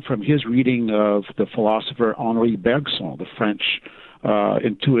sprang from his reading of the philosopher Henri Bergson, the French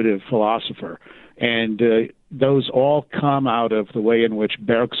intuitive philosopher. And those all come out of the way in which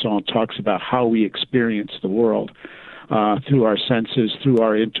Bergson talks about how we experience the world through our senses, through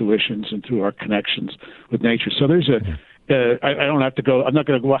our intuitions, and through our connections with nature. So there's I don't have to go. I'm not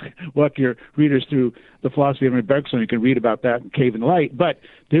going to walk your readers through the philosophy of Bergson. You can read about that in Cave and Light. But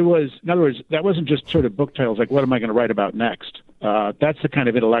there was, in other words, that wasn't just sort of book titles like, what am I going to write about next? That's the kind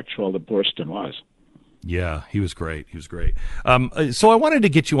of intellectual that Boorstin was. Yeah, he was great. So I wanted to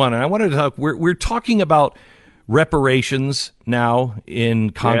get you on, and I wanted to talk. We're talking about reparations now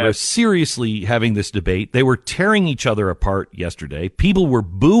in Congress, seriously having this debate. They were tearing each other apart yesterday. People were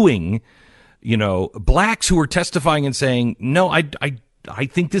booing, blacks who were testifying and saying, no, I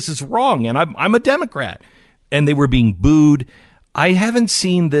think this is wrong, and I'm a Democrat. And they were being booed. I haven't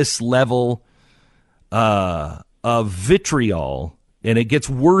seen this level of vitriol, and it gets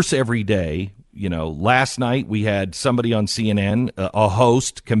worse every day. Last night we had somebody on CNN, a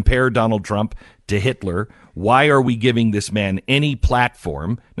host, compare Donald Trump to Hitler. Why are we giving this man any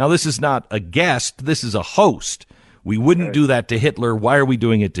platform? Now, this is not a guest. This is a host. We wouldn't do that to Hitler. Why are we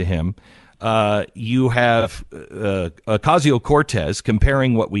doing it to him? You have Ocasio-Cortez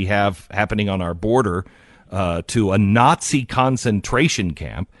comparing what we have happening on our border to a Nazi concentration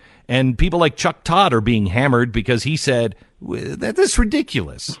camp. And people like Chuck Todd are being hammered because he said, that's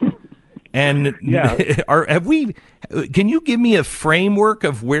ridiculous. And can you give me a framework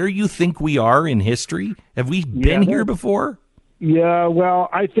of where you think we are in history? Have we been here before? Yeah, well,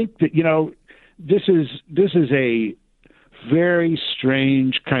 I think that, this is a very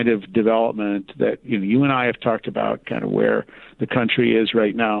strange kind of development that, you and I have talked about, kind of where the country is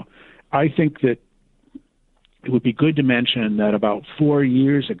right now. I think that it would be good to mention that about 4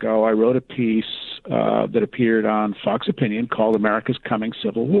 years ago, I wrote a piece that appeared on Fox Opinion called America's Coming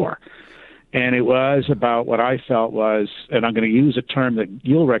Civil War. And it was about what I felt was, and I'm going to use a term that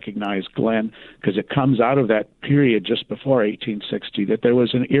you'll recognize, Glenn, because it comes out of that period just before 1860, that there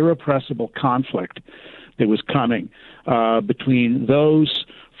was an irrepressible conflict that was coming between those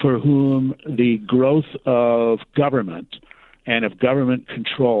for whom the growth of government and of government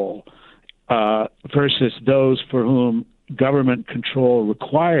control versus those for whom government control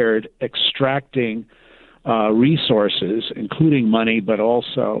required extracting resources, including money, but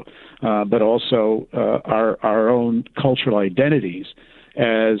also our own cultural identities,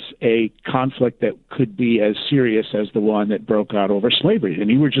 as a conflict that could be as serious as the one that broke out over slavery.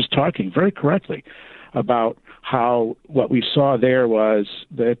 And you were just talking very correctly about how what we saw there was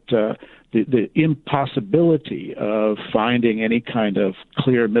that the impossibility of finding any kind of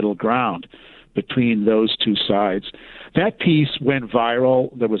clear middle ground between those two sides. That piece went viral.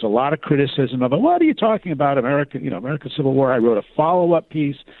 There was a lot of criticism of it. What are you talking about, American Civil War? I wrote a follow-up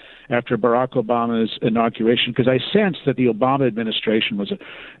piece after Barack Obama's inauguration, because I sensed that the Obama administration was,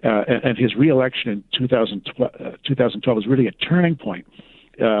 and his reelection in 2012 was really a turning point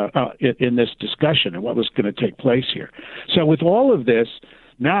in this discussion and what was going to take place here. So with all of this,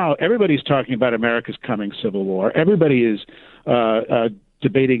 now everybody's talking about America's coming Civil War. Everybody is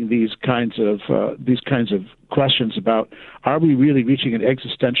debating these kinds of questions about, are we really reaching an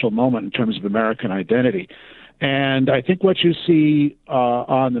existential moment in terms of American identity? And I think what you see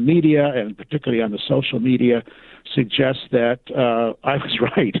on the media, and particularly on the social media, suggests that I was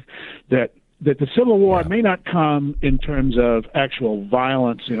right, that the Civil War may not come in terms of actual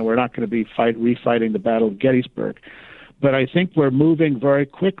violence. We're not going to be refighting the Battle of Gettysburg. But I think we're moving very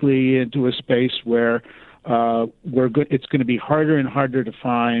quickly into a space where it's going to be harder and harder to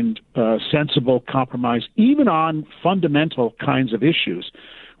find sensible compromise, even on fundamental kinds of issues,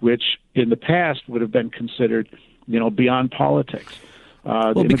 which in the past would have been considered, beyond politics.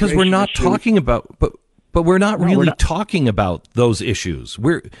 Well, because we're not talking about, but we're not really talking about those issues.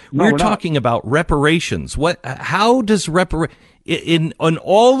 We're talking about reparations. How does in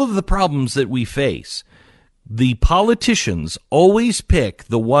all of the problems that we face, the politicians always pick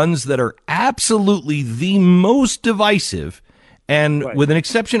the ones that are absolutely the most divisive, and with an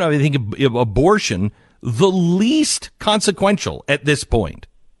exception of, I think, abortion, the least consequential at this point.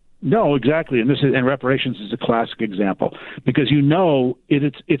 No, exactly, and reparations is a classic example because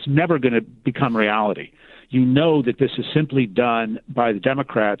it's never going to become reality. You know that this is simply done by the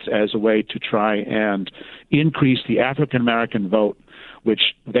Democrats as a way to try and increase the African American vote, which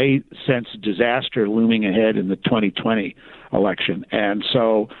they sense disaster looming ahead in the 2020 election, and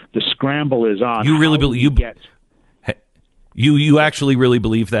so the scramble is on. You really believe you actually really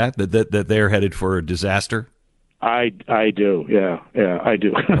believe that they're headed for a disaster? I do, yeah, I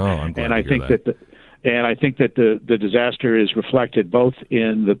do. Oh, I'm glad and I think that the disaster is reflected both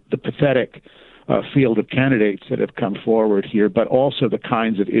in the pathetic field of candidates that have come forward here, but also the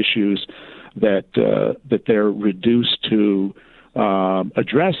kinds of issues that they're reduced to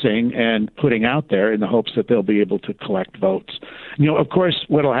addressing and putting out there in the hopes that they'll be able to collect votes. Of course,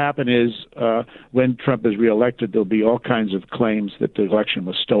 what will happen is when Trump is reelected, there'll be all kinds of claims that the election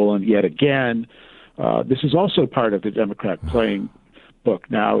was stolen yet again. This is also part of the Democrat playing book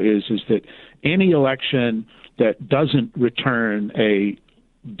now is that any election that doesn't return a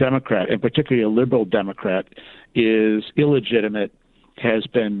Democrat, and particularly a liberal Democrat, is illegitimate, has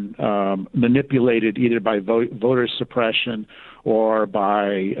been manipulated either by voter suppression or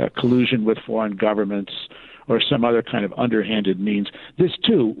by collusion with foreign governments or some other kind of underhanded means. This,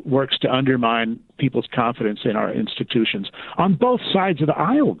 too, works to undermine people's confidence in our institutions on both sides of the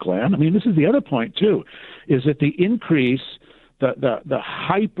aisle, Glenn. I mean, this is the other point, too, is that the increase, the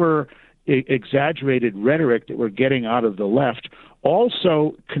hyper-exaggerated rhetoric that we're getting out of the left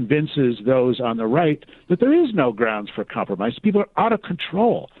also convinces those on the right that there is no grounds for compromise. People are out of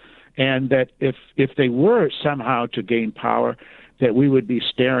control, and that if they were somehow to gain power, that we would be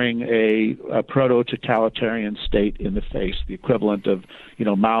staring a proto-totalitarian state in the face. The equivalent of,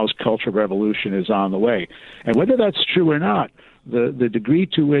 Mao's Cultural Revolution is on the way. And whether that's true or not, the degree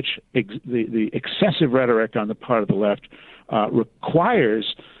to which the excessive rhetoric on the part of the left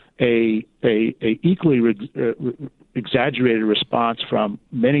requires a equally exaggerated response from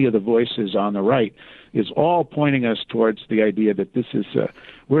many of the voices on the right is all pointing us towards the idea that this is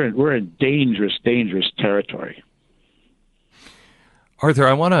we're in dangerous territory. Arthur,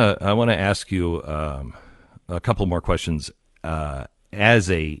 I want to ask you a couple more questions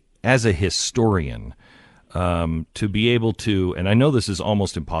as a historian, to be able to, and I know this is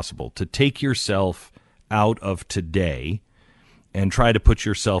almost impossible, to take yourself out of today and try to put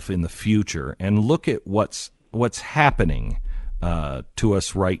yourself in the future and look at what's happening to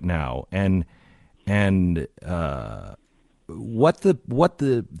us right now, and what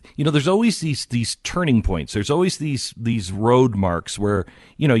the there's always these turning points. There's always these road marks where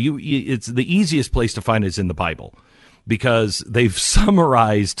it's the easiest place to find is in the Bible, because they've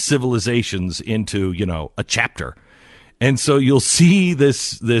summarized civilizations into a chapter. And so you'll see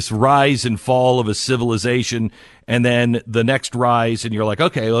this rise and fall of a civilization, and then the next rise, and you're like,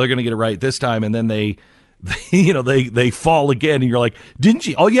 okay, well, they're going to get it right this time, and then they fall again, and you're like, didn't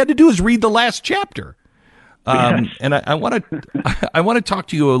you? All you had to do is read the last chapter. And I want to talk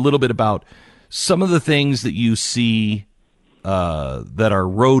to you a little bit about some of the things that you see that are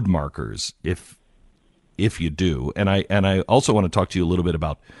road markers, if you do, and I also want to talk to you a little bit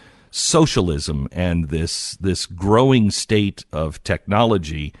about socialism and this growing state of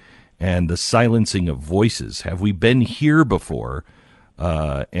technology and the silencing of voices. Have we been here before?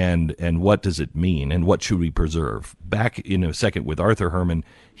 And what does it mean, and what should we preserve? Back in a second with Arthur Herman.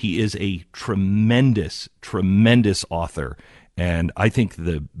 He is a tremendous author, and I think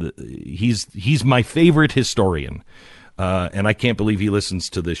he's my favorite historian. And I can't believe he listens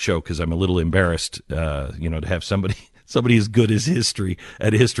to this show, because I'm a little embarrassed, to have somebody as good as history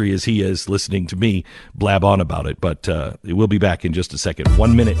as he is listening to me blab on about it. But we'll be back in just a second.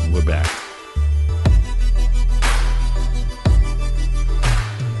 1 minute, and we're back.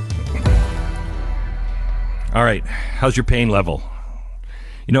 All right. How's your pain level?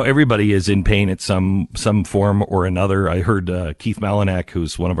 Everybody is in pain at some form or another. I heard Keith Malinak,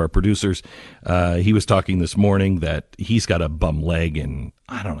 who's one of our producers, he was talking this morning that he's got a bum leg, and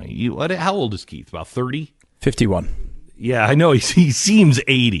I don't know. How old is Keith? About 30? 51. Yeah, I know he seems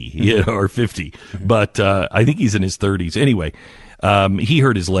 80 or 50, but I think he's in his 30s. Anyway, he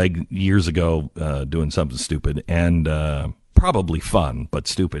hurt his leg years ago doing something stupid, and probably fun, but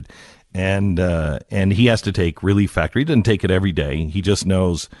stupid. And he has to take Relief Factor. He doesn't take it every day. He just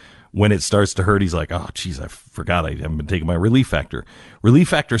knows when it starts to hurt. He's like, oh, geez, I forgot I haven't been taking my Relief Factor. Relief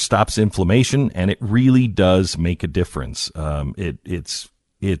Factor stops inflammation, and it really does make a difference.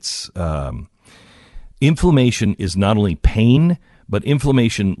 Inflammation is not only pain, but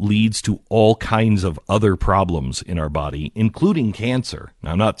inflammation leads to all kinds of other problems in our body, including cancer.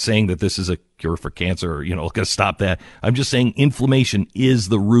 Now, I'm not saying that this is a cure for cancer or, going to stop that. I'm just saying inflammation is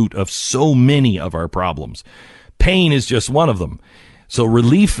the root of so many of our problems. Pain is just one of them. So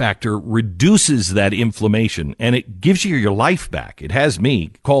Relief Factor reduces that inflammation, and it gives you your life back. It has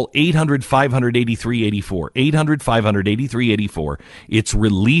me. Call 800-500-8384. 800-500-8384. It's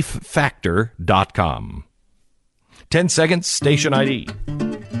relieffactor.com. 10 seconds, station ID.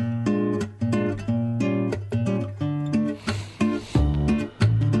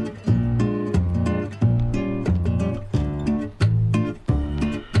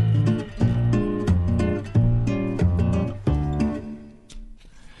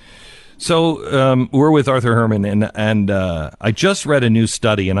 So we're with Arthur Herman, and I just read a new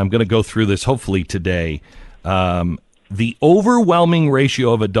study, and I'm going to go through this hopefully today. The overwhelming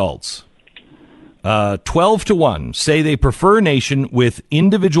ratio of adults, 12-1, say they prefer a nation with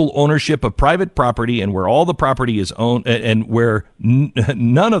individual ownership of private property and where all the property is owned, and where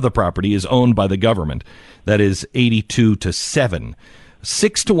none of the property is owned by the government. That is 82-7.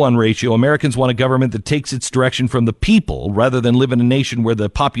 6-1 ratio. Americans want a government that takes its direction from the people rather than live in a nation where the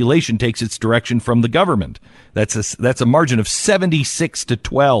population takes its direction from the government. That's a margin of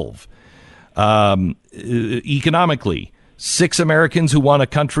 76-12. Economically, 6 Americans who want a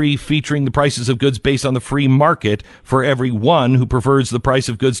country featuring the prices of goods based on the free market for every one who prefers the price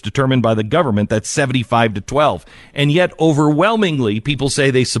of goods determined by the government. That's 75-12. And yet, overwhelmingly, people say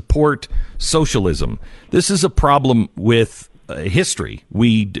they support socialism. This is a problem with history.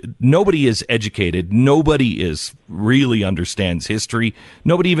 Nobody is educated. Nobody really understands history.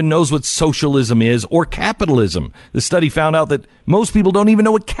 Nobody even knows what socialism is or capitalism. The study found out that most people don't even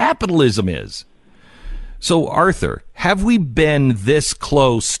know what capitalism is. So, Arthur, have we been this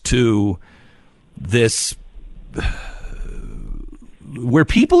close to this where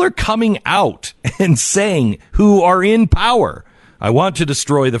people are coming out and saying, who are in power, I want to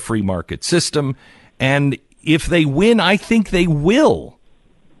destroy the free market system, and if they win, I think they will.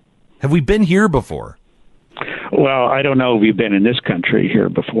 Have we been here before? Well, I don't know if we've been in this country here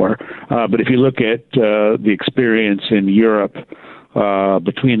before, but if you look at the experience in Europe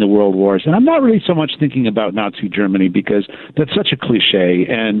between the world wars, and I'm not really so much thinking about Nazi Germany because that's such a cliche,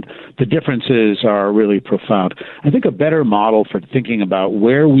 and the differences are really profound. I think a better model for thinking about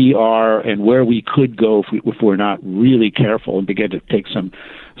where we are and where we could go if we're not really careful and begin to take some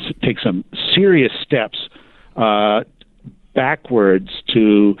serious steps backwards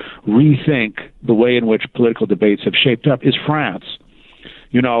to rethink the way in which political debates have shaped up is France.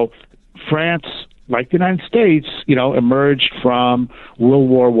 France, like the United States, emerged from World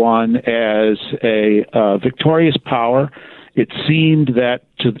War I as a victorious power. It seemed that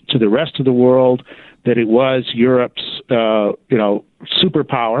to the rest of the world that it was Europe's,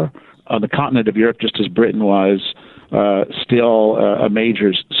 superpower on the continent of Europe, just as Britain was still a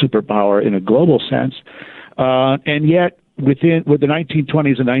major superpower in a global sense. And yet, with the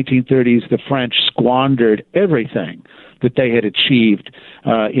 1920s and 1930s, the French squandered everything that they had achieved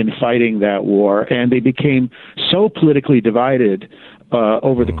in fighting that war, and they became so politically divided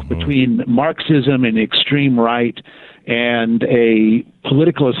between Marxism and the extreme right and a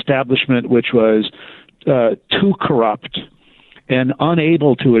political establishment which was too corrupt and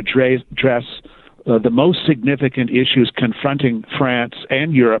unable to address the most significant issues confronting France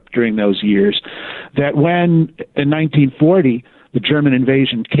and Europe during those years, that when in 1940 the German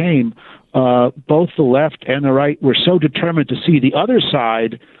invasion came, both the left and the right were so determined to see the other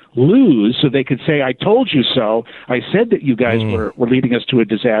side lose so they could say, I told you so, I said that you guys were leading us to a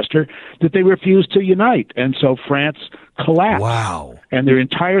disaster, that they refused to unite. And so France collapsed. Wow. And their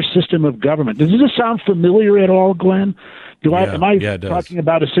entire system of government. Does this sound familiar at all, Glenn? Am I talking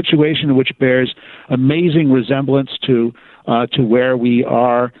about a situation in which bears amazing resemblance to where we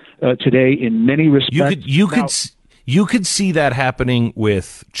are today in many respects? You could see that happening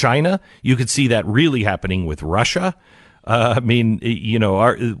with China. You could see that really happening with Russia.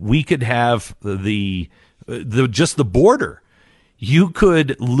 We could have just the border. You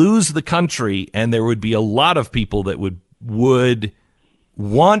could lose the country, and there would be a lot of people that would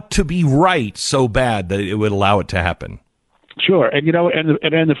want to be right so bad that it would allow it to happen. Sure. And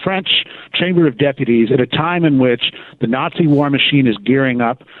the French Chamber of Deputies, at a time in which the Nazi war machine is gearing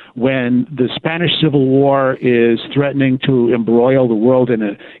up, when the Spanish Civil War is threatening to embroil the world in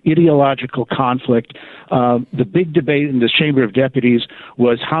an ideological conflict, the big debate in the Chamber of Deputies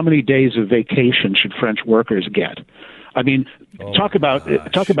was how many days of vacation should French workers get? I mean, talk about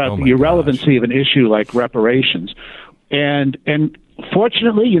the irrelevancy of an issue like reparations. And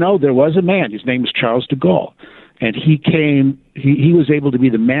fortunately, there was a man. His name was Charles de Gaulle. And he was able to be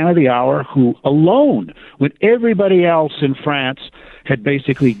the man of the hour who alone, when everybody else in France had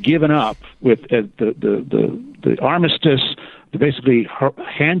basically given up with the armistice, basically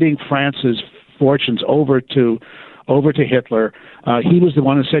handing France's fortunes over to Hitler, he was the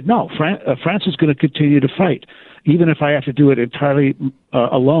one who said, no, France is going to continue to fight. Even if I have to do it entirely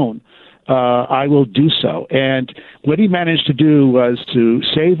alone, I will do so. And what he managed to do was to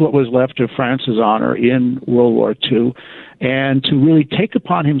save what was left of France's honor in World War II and to really take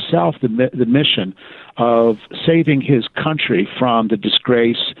upon himself the mission of saving his country from the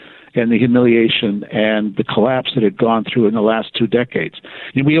disgrace and the humiliation and the collapse that had gone through in the last 2 decades.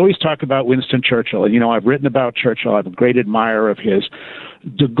 And we always talk about Winston Churchill, and, I've written about Churchill. I'm a great admirer of his.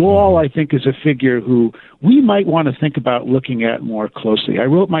 De Gaulle, I think, is a figure who we might want to think about looking at more closely. I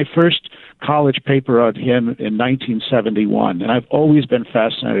wrote my first college paper on him in 1971, and I've always been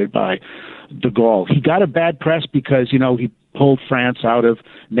fascinated by de Gaulle. He got a bad press because, he pulled France out of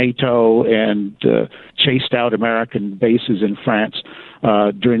NATO and chased out American bases in France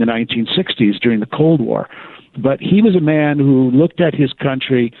during the 1960s, during the Cold War. But he was a man who looked at his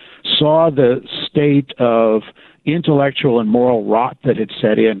country, saw the state of intellectual and moral rot that had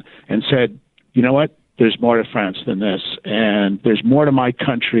set in, and said, you know what? There's more to France than this, and there's more to my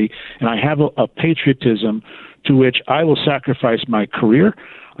country, and I have a patriotism to which I will sacrifice my career,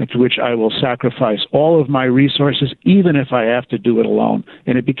 to which I will sacrifice all of my resources, even if I have to do it alone.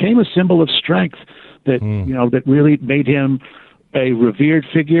 And it became a symbol of strength that, that really made him a revered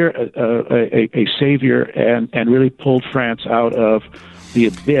figure, a savior, and really pulled France out of the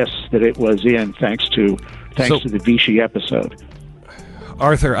abyss that it was in, thanks to the Vichy episode.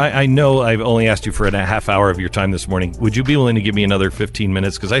 Arthur, I know I've only asked you for a half hour of your time this morning. Would you be willing to give me another 15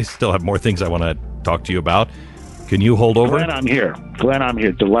 minutes? Because I still have more things I want to talk to you about. Can you hold over? Glenn, I'm here.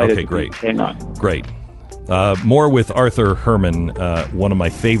 Delighted. Okay, great. Hang on. Great. More with Arthur Herman, one of my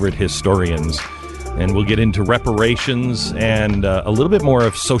favorite historians. And we'll get into reparations and a little bit more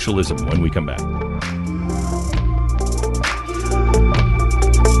of socialism when we come back.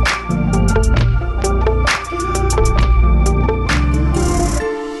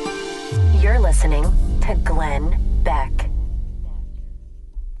 You're listening to Glenn Beck.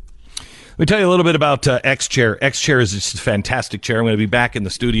 Let me tell you a little bit about X-Chair. X-Chair is just a fantastic chair. I'm going to be back in the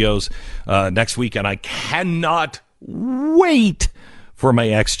studios next week, and I cannot wait for my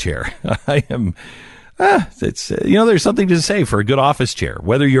X-Chair. I am... it's there's something to say for a good office chair.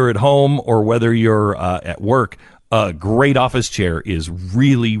 Whether you're at home or whether you're at work, a great office chair is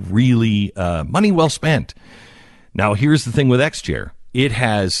really, really money well spent. Now, here's the thing with X-Chair. It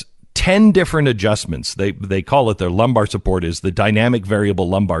has 10 different adjustments. They call it their lumbar support is the dynamic variable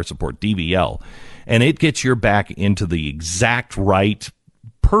lumbar support, DVL. And it gets your back into the exact right,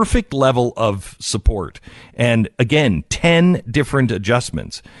 perfect level of support. And again, 10 different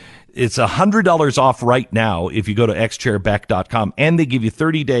adjustments. It's $100 off right now if you go to xchairbeck.com, and they give you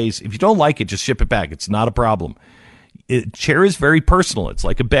 30 days. If you don't like it, just ship it back. It's not a problem. Chair is very personal. It's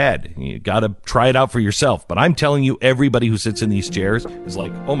like a bed. You got to try it out for yourself. But I'm telling you, everybody who sits in these chairs is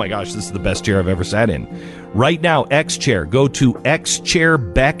like, oh my gosh, this is the best chair I've ever sat in. Right now, X-Chair. Go to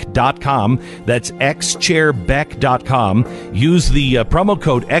xchairbeck.com. That's xchairbeck.com. Use the promo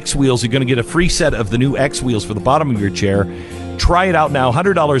code XWheels. You're going to get a free set of the new X Wheels for the bottom of your chair. Try it out now.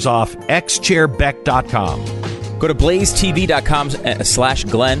 $100 off. xchairbeck.com. Go to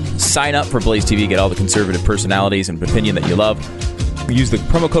blazetv.com/Glenn. Sign up for Blaze TV. Get all the conservative personalities and opinion that you love. Use the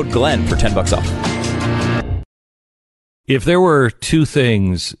promo code Glenn for $10 off. If there were two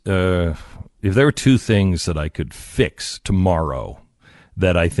things that I could fix tomorrow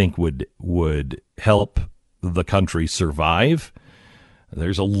that I think would help the country survive,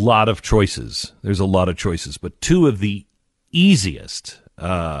 there's a lot of choices. But two of the easiest,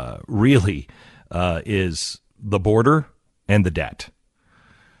 really, is the border and the debt.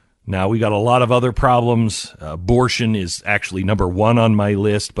 Now, we got a lot of other problems. Abortion is actually number one on my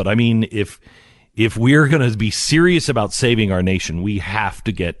list. But I mean, if we're going to be serious about saving our nation, we have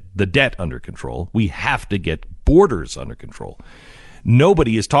to get the debt under control. We have to get borders under control.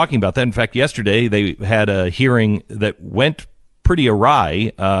 Nobody is talking about that. In fact, yesterday they had a hearing that went pretty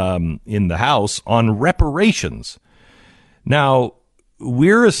awry in the House on reparations. Now,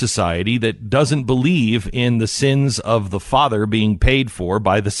 we're a society that doesn't believe in the sins of the father being paid for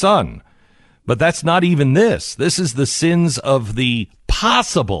by the son. But that's not even this. This is the sins of the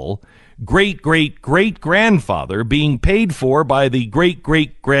possible great-great-great-grandfather being paid for by the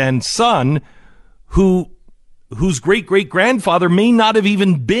great-great-grandson whose great-great-grandfather may not have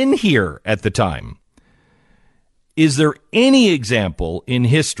even been here at the time. Is there any example in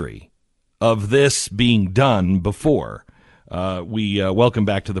history of this being done before. We welcome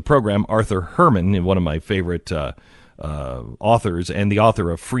back to the program Arthur Herman, one of my favorite authors, and the author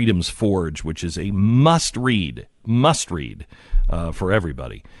of Freedom's Forge, which is a must-read for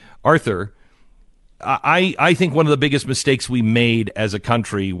everybody. Arthur, I think one of the biggest mistakes we made as a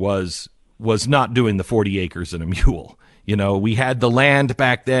country was not doing the 40 acres and a mule. You know, we had the land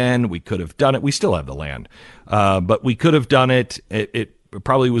back then. We could have done it. We still have the land, but we could have done it. It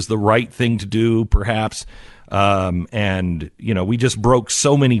probably was the right thing to do, perhaps. And, you know, we just broke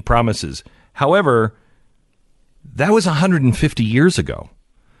so many promises. However, that was 150 years ago,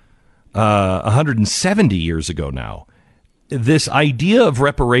 170 years ago now. This idea of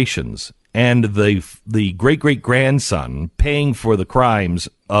reparations and the great-great-grandson paying for the crimes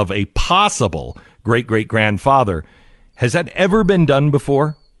of a possible great-great-grandfather, has that ever been done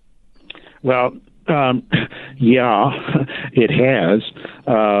before? Well, yeah, it has.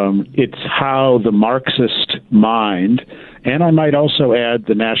 It's how the Marxist mind, and I might also add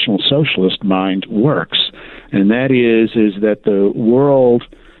the National Socialist mind, works. And that is that the world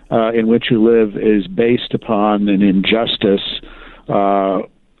in which you live is based upon an injustice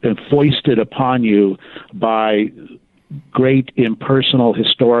and foisted upon you by great impersonal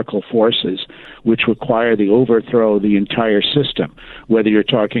historical forces which require the overthrow of the entire system, whether you're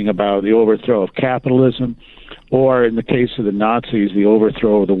talking about the overthrow of capitalism or, in the case of the Nazis, the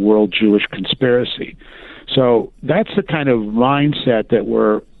overthrow of the world Jewish conspiracy. So that's the kind of mindset that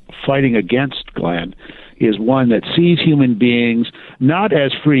we're fighting against, Glenn, is one that sees human beings not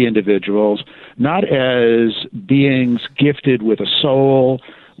as free individuals, not as beings gifted with a soul,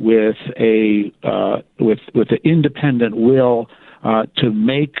 with an independent will to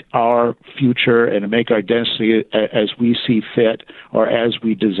make our future and to make our destiny as we see fit or as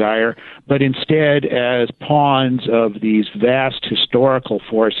we desire, but instead as pawns of these vast historical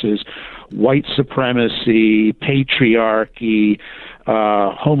forces, white supremacy, patriarchy,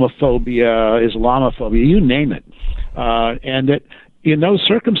 homophobia, Islamophobia, you name it. And that in those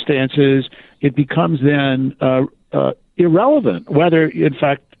circumstances, it becomes then irrelevant whether, in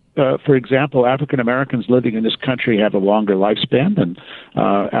fact, for example, African Americans living in this country have a longer lifespan than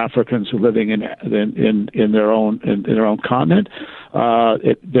Africans who are living in their own continent.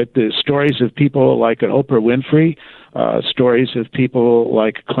 That the stories of people like Oprah Winfrey, stories of people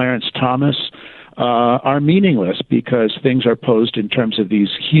like Clarence Thomas, are meaningless because things are posed in terms of these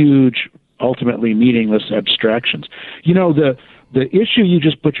huge, ultimately meaningless abstractions. You know, the issue you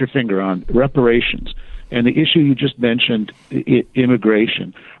just put your finger on, reparations, and the issue you just mentioned,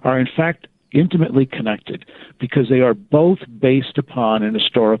 immigration, are in fact intimately connected because they are both based upon an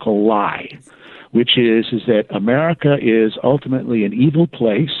historical lie, which is that America is ultimately an evil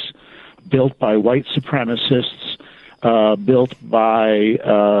place built by white supremacists, built by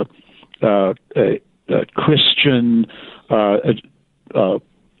Christian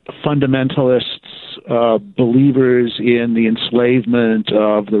fundamentalists, believers in the enslavement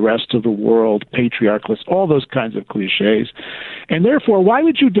of the rest of the world, patriarchalists, all those kinds of cliches. And therefore, why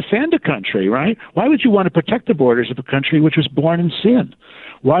would you defend a country, right? Why would you want to protect the borders of a country which was born in sin?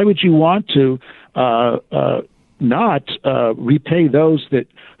 Why would you want to not repay those that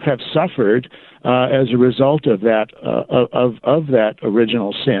have suffered as a result of that that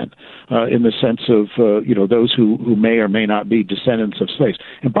original sin, in the sense of those who may or may not be descendants of slaves.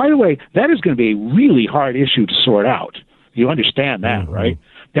 And by the way, that is going to be a really hard issue to sort out. You understand that, right?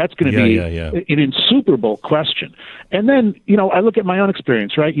 That's going to be an insuperable question. And then, I look at my own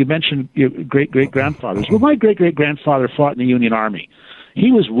experience, right? You mentioned your great-great-grandfathers. Well, my great-great-grandfather fought in the Union Army.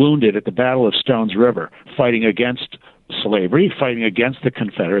 He was wounded at the Battle of Stones River, fighting against slavery, fighting against the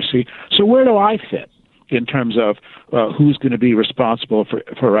Confederacy. So where do I fit in terms of who's going to be responsible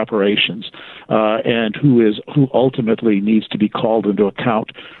for reparations, and who ultimately needs to be called into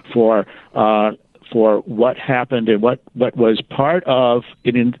account for what happened and what was part of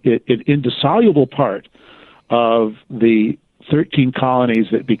an indissoluble part of the 13 colonies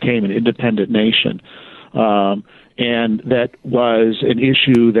that became an independent nation. And that was an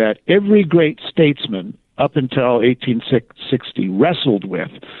issue that every great statesman up until 1860 wrestled with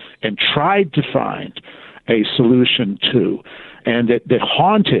and tried to find a solution to, and that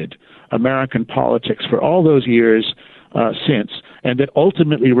haunted American politics for all those years since, and that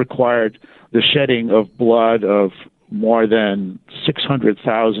ultimately required the shedding of blood of more than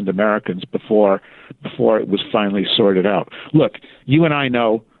 600,000 Americans before it was finally sorted out. Look, you and I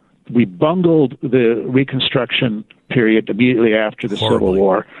know we bungled the Reconstruction period immediately after the Civil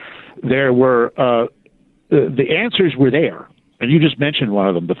War. There were the answers were there, and you just mentioned one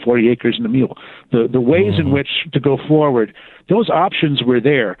of them, the 40 acres and the mule, the ways in which to go forward, those options were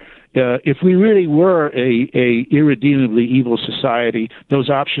there. If we really were a irredeemably evil society, those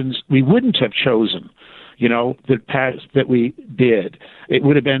options we wouldn't have chosen. The path that we did, it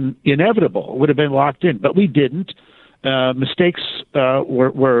would have been inevitable. It would have been locked in, but we didn't. Mistakes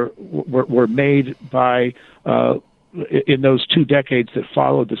were made by in those 2 decades that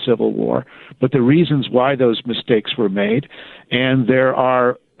followed the Civil War. But the reasons why those mistakes were made, and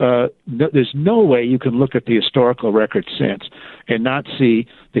there's no way you can look at the historical record since and not see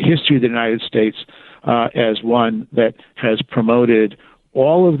the history of the United States as one that has promoted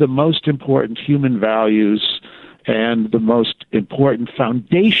all of the most important human values and the most important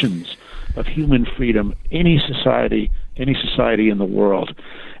foundations of human freedom any society in the world.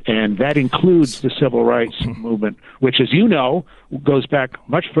 And that includes the civil rights movement, which, as you know, goes back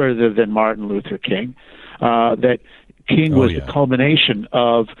much further than Martin Luther King. That King was the culmination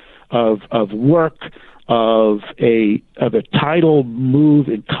of work, of a tidal move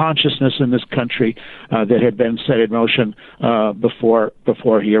in consciousness in this country that had been set in motion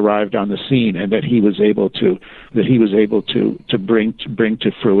before he arrived on the scene, and that he was able to bring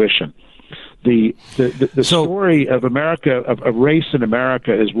to fruition. The story of America, of race in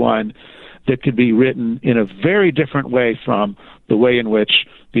America, is one that could be written in a very different way from the way in which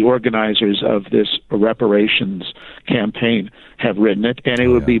the organizers of this reparations campaign have written it, and it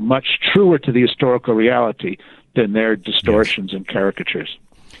would be much truer to the historical reality than their distortions and caricatures.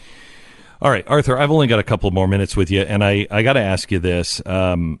 All right, Arthur, I've only got a couple more minutes with you, and I got to ask you this.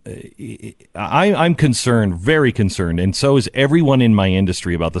 I'm concerned, very concerned, and so is everyone in my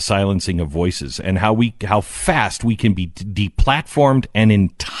industry, about the silencing of voices and how fast we can be deplatformed and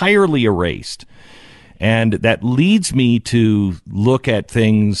entirely erased. And that leads me to look at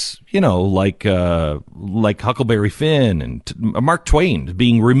things, like Huckleberry Finn and Mark Twain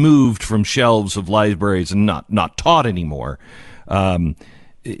being removed from shelves of libraries and not taught anymore.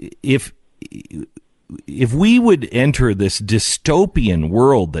 If we would enter this dystopian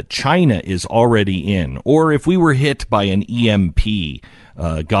world that China is already in, or if we were hit by an EMP,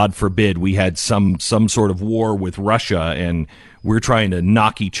 God forbid we had some sort of war with Russia and we're trying to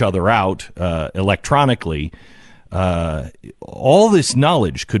knock each other out electronically, all this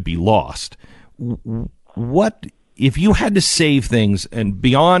knowledge could be lost. What if you had to save things and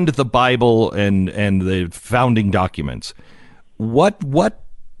beyond the Bible and the founding documents? What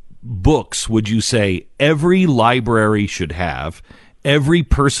books would you say every library should have, every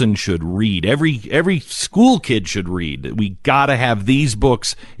person should read, every school kid should read? We got to have these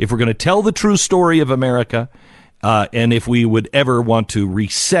books if we're going to tell the true story of America, and if we would ever want to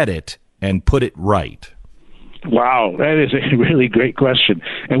reset it and put it right. Wow, that is a really great question.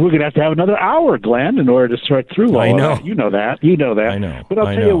 And we're going to have another hour, Glenn, in order to sort through all of that. You know that. I know. But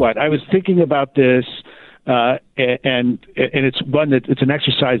I'll tell you what, I was thinking about this, and it's it's an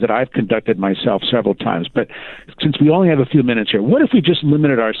exercise that I've conducted myself several times. But since we only have a few minutes here, what if we just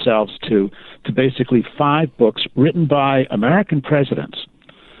limited ourselves to basically 5 books written by American presidents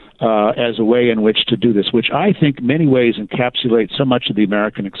as a way in which to do this, which I think in many ways encapsulate so much of the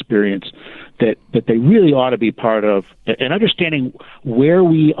American experience that they really ought to be part of, and understanding where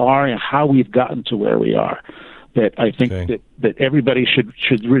we are and how we've gotten to where we are. That I think that everybody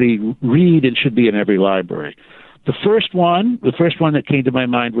should really read and should be in every library. The first one that came to my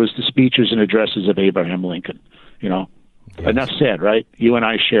mind was the speeches and addresses of Abraham Lincoln. Enough said, right? You and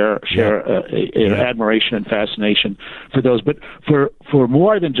I share an admiration and fascination for those, but for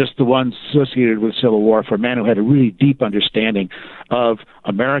more than just the ones associated with the Civil War, for a man who had a really deep understanding of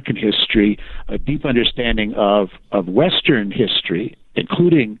American history, a deep understanding of Western history,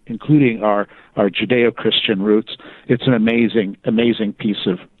 including our Judeo-Christian roots. It's an amazing piece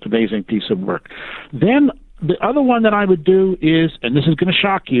of work. Then the other one that I would do is, and this is going to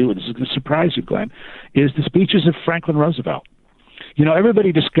shock you, and this is going to surprise you, Glenn, is the speeches of Franklin Roosevelt.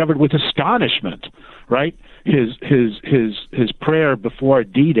 Everybody discovered with astonishment, right, his prayer before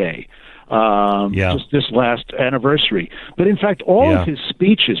D-Day, just this last anniversary. But in fact, all of his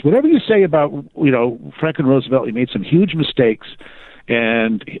speeches, whatever you say about Franklin Roosevelt, he made some huge mistakes,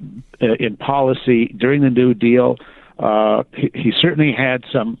 and in policy during the New Deal. He certainly had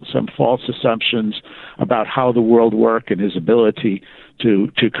some false assumptions about how the world worked and his ability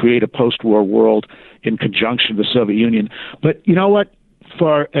to create a post-war world in conjunction with the Soviet Union. But you know what?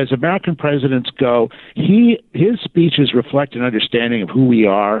 As American presidents go, his speeches reflect an understanding of who we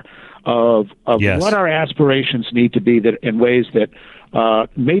are, of what our aspirations need to be, that in ways that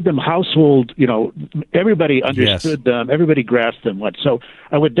made them household, everybody understood them, everybody grasped them. So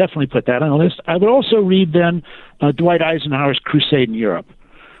I would definitely put that on the list. I would also read then Dwight Eisenhower's Crusade in Europe,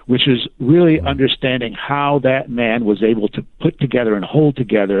 which is really understanding how that man was able to put together and hold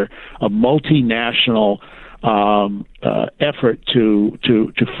together a multinational effort to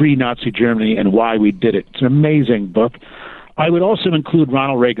free Nazi Germany and why we did it. It's an amazing book. I would also include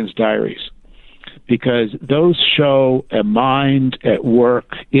Ronald Reagan's diaries, because those show a mind at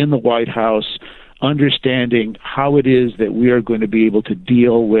work in the White House, understanding how it is that we are going to be able to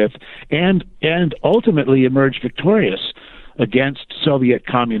deal with and ultimately emerge victorious against Soviet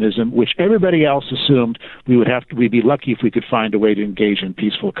communism, which everybody else assumed we'd be lucky if we could find a way to engage in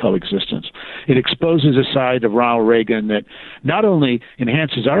peaceful coexistence. It exposes a side of Ronald Reagan that not only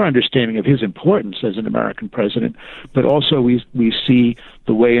enhances our understanding of his importance as an American president, but also we see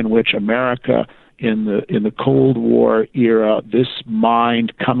the way in which America in the Cold War era, this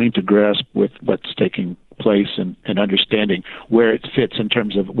mind coming to grasp with what's taking place and understanding where it fits in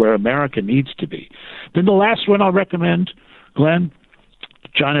terms of where America needs to be. Then the last one I'll recommend, Glenn,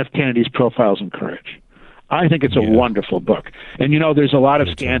 John F. Kennedy's Profiles in Courage. I think it's a wonderful book. And, there's a lot of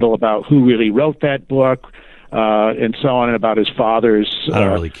scandal about who really wrote that book and so on, and about his father's I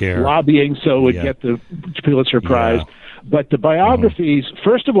don't really care. Lobbying so it would get the Pulitzer Prize. Yeah. But the biographies,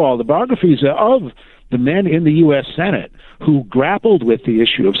 first of all, the biographies of the men in the U.S. Senate who grappled with the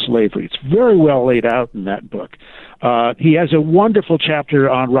issue of slavery. It's very well laid out in that book. He has a wonderful chapter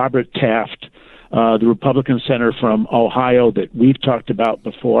on Robert Taft, the Republican senator from Ohio that we've talked about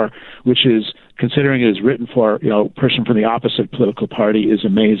before, which is, considering it is written for a person from the opposite political party, is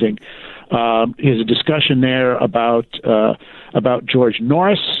amazing. He has a discussion there about George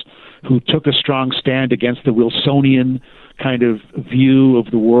Norris, who took a strong stand against the Wilsonian kind of view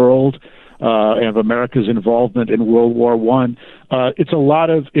of the world and of America's involvement in World War I.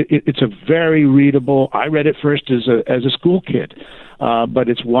 It's a very readable. I read it first as a school kid, but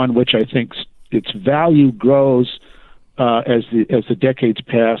it's one which I think its value grows as the decades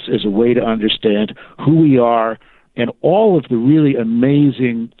pass as a way to understand who we are and all of the really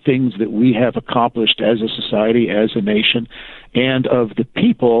amazing things that we have accomplished as a society, as a nation, and of the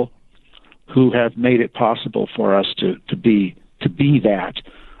people who have made it possible for us to be that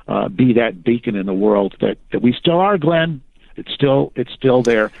beacon in the world that we still are, Glenn. It's still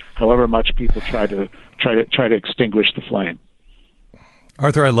there, however much people try to extinguish the flame.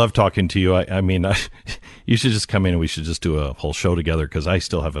 Arthur, I love talking to you. I mean, you should just come in and we should just do a whole show together, because I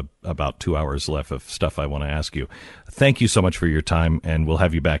still have about 2 hours left of stuff I want to ask you. Thank you so much for your time, and we'll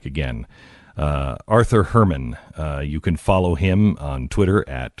have you back again. Arthur Herman, you can follow him on Twitter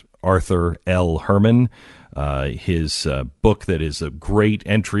at Arthur L. Herman. His book that is a great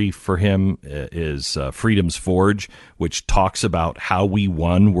entry for him is Freedom's Forge, which talks about how we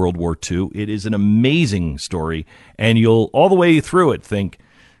won World War II. It is an amazing story, and you'll all the way through it think,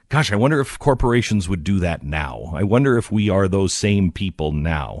 gosh, I wonder if corporations would do that now. I wonder if we are those same people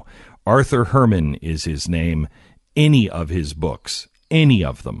now. Arthur Herman is his name. Any of his books, any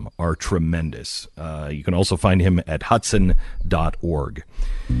of them, are tremendous. You can also find him at hudson.org.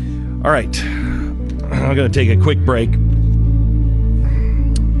 All right. I'm going to take a quick break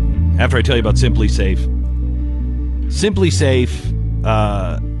after I tell you about Simply Safe. Simply Safe,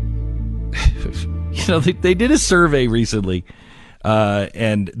 they did a survey recently,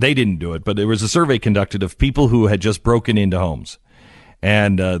 and they didn't do it, but there was a survey conducted of people who had just broken into homes,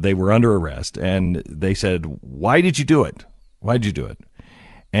 and they were under arrest, and they said, why did you do it? Why did you do it?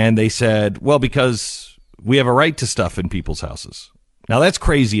 And they said, well, because we have a right to stuff in people's houses. Now, that's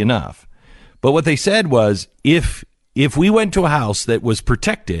crazy enough. But what they said was, if we went to a house that was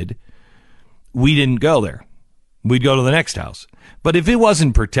protected, we didn't go there. We'd go to the next house. But if it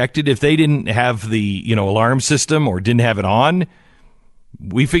wasn't protected, if they didn't have the alarm system or didn't have it on,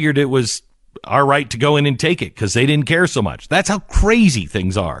 we figured it was our right to go in and take it because they didn't care so much. That's how crazy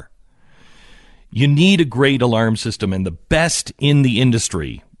things are. You need a great alarm system, and the best in the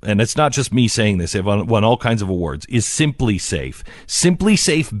industry, and it's not just me saying this, they've won all kinds of awards, is Simply Safe.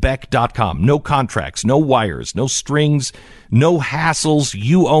 SimplySafeBeck.com. No contracts, no wires, no strings, no hassles.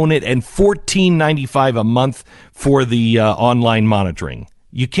 You own it, and $14.95 a month for the online monitoring.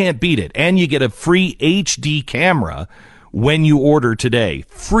 You can't beat it. And you get a free HD camera when you order today.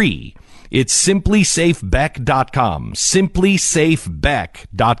 Free. It's SimplySafeBeck.com.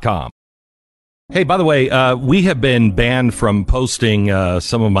 SimplySafeBeck.com. Hey, by the way, we have been banned from posting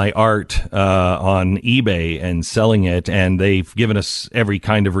some of my art on eBay and selling it, and they've given us every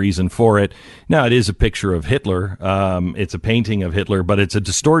kind of reason for it. Now, it is a picture of Hitler. It's a painting of Hitler, but it's a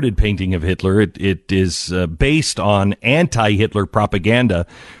distorted painting of Hitler. It is based on anti-Hitler propaganda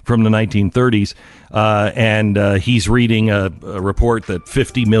from the 1930s, and he's reading a report that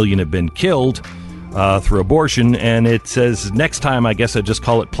 50 million have been killed through abortion, and it says, next time, I guess I'd just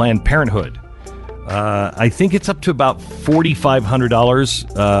call it Planned Parenthood. I think it's up to about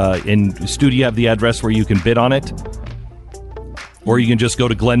 $4,500. In Stu, you have the address where you can bid on it? Or you can just go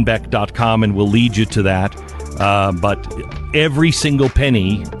to glennbeck.com and we'll lead you to that. But every single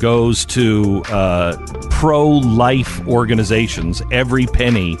penny goes to pro-life organizations. Every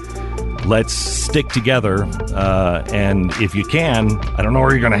penny. Let's stick together. And if you can, I don't know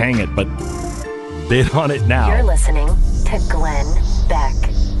where you're going to hang it, but bid on it now. You're listening to Glenn Beck.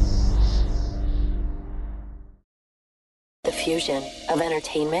 The fusion of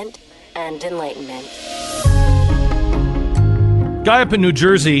entertainment and enlightenment. Guy up in New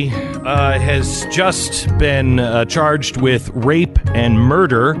Jersey has just been charged with rape and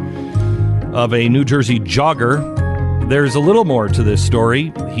murder of a New Jersey jogger. There's a little more to this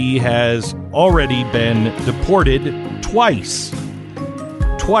story. He has already been deported twice.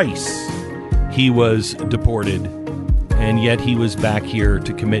 Twice he was deported, and yet he was back here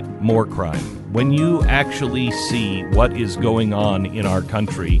to commit more crime. When you actually see what is going on in our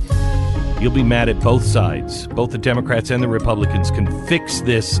country, you'll be mad at both sides. Both the Democrats and the Republicans can fix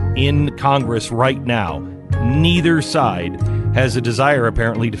this in Congress right now. Neither side has a desire,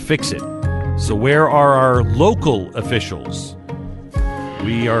 apparently, to fix it. So where are our local officials?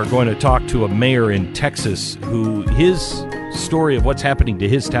 We are going to talk to a mayor in Texas who his story of what's happening to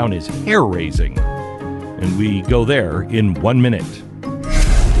his town is hair-raising. And we go there in 1 minute.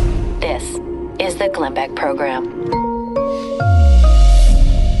 This is the Glenn Beck Program.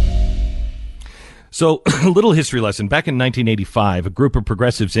 So, a little history lesson. Back in 1985, a group of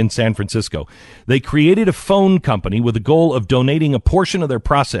progressives in San Francisco, they created a phone company with the goal of donating a portion of their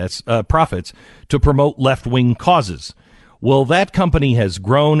profits to promote left-wing causes. Well, that company has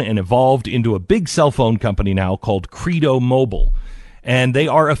grown and evolved into a big cell phone company now called Credo Mobile, and they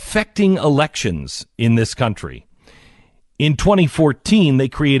are affecting elections in this country. In 2014, they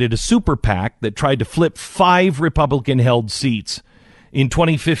created a super PAC that tried to flip 5 Republican-held seats. In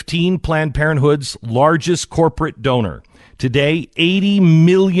 2015, Planned Parenthood's largest corporate donor. Today, $80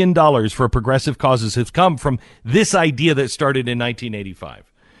 million for progressive causes has come from this idea that started in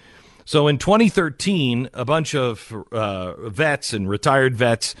 1985. So in 2013, a bunch of vets and retired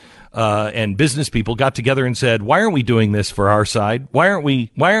vets and business people got together and said, why aren't we doing this for our side? Why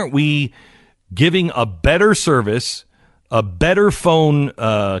aren't we giving a better service, a better phone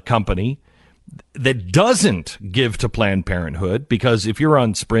company that doesn't give to Planned Parenthood? Because if you're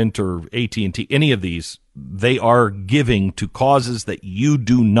on Sprint or AT&T, any of these, they are giving to causes that you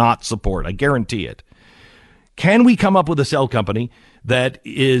do not support. I guarantee it. Can we come up with a cell company that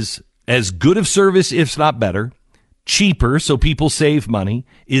is as good of service, if not better, cheaper so people save money,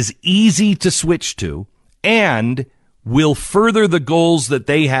 is easy to switch to, and will further the goals that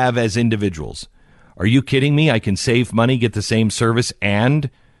they have as individuals? Are you kidding me? I can save money, get the same service,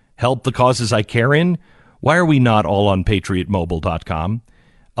 and help the causes I care in? Why are we not all on patriotmobile.com?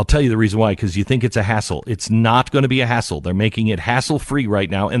 I'll tell you the reason why, because you think it's a hassle. It's not going to be a hassle. They're making it hassle-free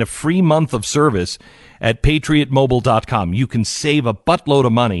right now, and a free month of service at patriotmobile.com. You can save a buttload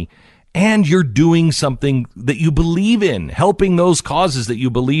of money, and you're doing something that you believe in, helping those causes that you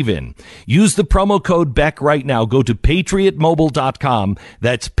believe in. Use the promo code BECK right now. Go to patriotmobile.com.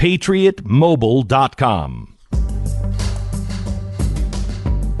 That's patriotmobile.com.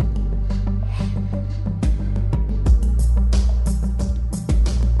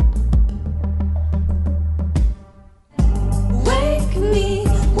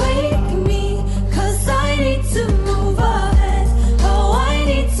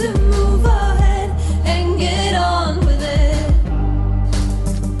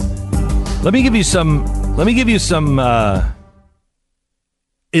 Let me give you some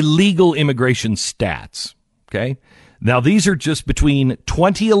illegal immigration stats, okay? Now, these are just between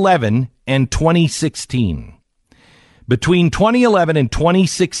 2011 and 2016. Between 2011 and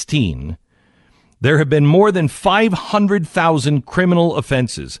 2016, there have been more than 500,000 criminal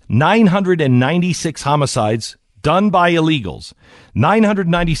offenses, 996 homicides done by illegals,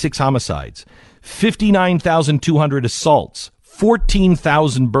 996 homicides, 59,200 assaults,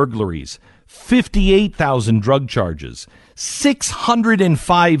 14,000 burglaries, 58,000 drug charges,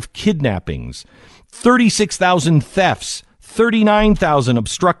 605 kidnappings, 36,000 thefts, 39,000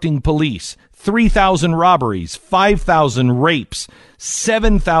 obstructing police, 3,000 robberies, 5,000 rapes,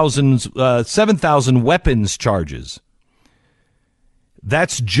 7,000 weapons charges.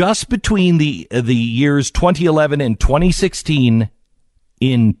 That's just between the years 2011 and 2016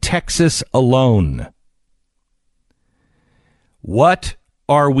 in Texas alone. What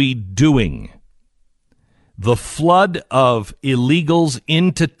are we doing? The flood of illegals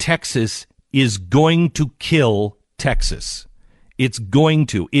into Texas is going to kill Texas. It's going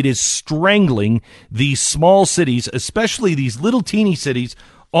to. It is strangling these small cities, especially these little teeny cities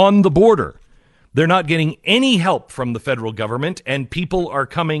on the border. They're not getting any help from the federal government, and people are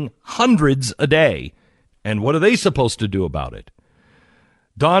coming hundreds a day. And what are they supposed to do about it?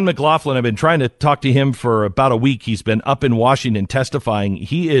 Don McLaughlin, I've been trying to talk to him for about a week. He's been up in Washington testifying.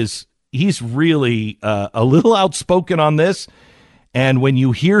 He's really a little outspoken on this. And when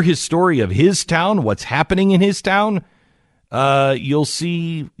you hear his story of his town, what's happening in his town, you'll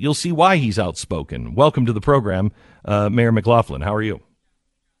see why he's outspoken. Welcome to the program, Mayor McLaughlin. How are you?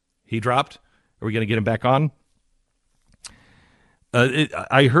 He dropped. Are we going to get him back on?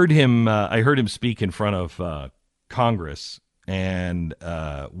 I heard him speak in front of Congress, and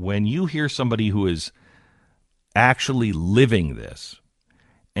when you hear somebody who is actually living this,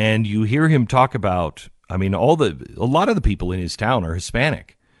 and you hear him talk about, I mean, a lot of the people in his town are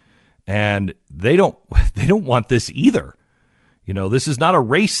Hispanic, and they don't want this either. You know, this is not a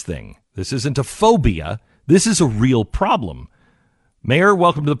race thing. This isn't a phobia. This is a real problem. Mayor,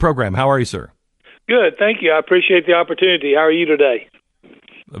 welcome to the program. How are you, sir? Good, thank you. I appreciate the opportunity. How are you today?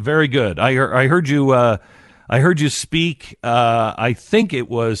 Very good. I heard you. I heard you speak. I think it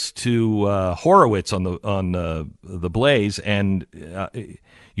was to Horowitz on the Blaze, and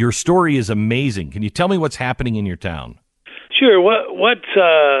your story is amazing. Can you tell me what's happening in your town? Sure. What was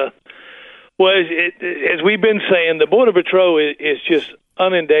it, as we've been saying, the Border Patrol is just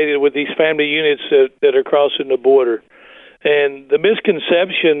inundated with these family units that are crossing the border, and the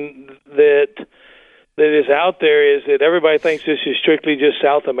misconception that is out there is that everybody thinks this is strictly just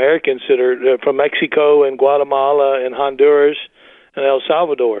South Americans that are from Mexico and Guatemala and Honduras and El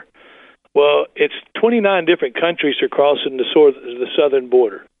Salvador. Well, it's 29 different countries are crossing the southern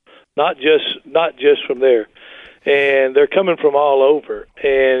border, not just from there, and they're coming from all over,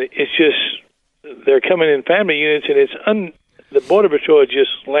 and it's just they're coming in family units, and the Border Patrol is just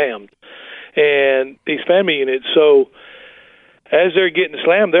slammed, and these family units. So as they're getting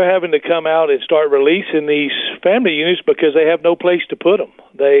slammed, they're having to come out and start releasing these family units because they have no place to put them.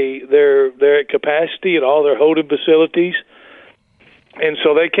 They're at capacity at all their holding facilities, and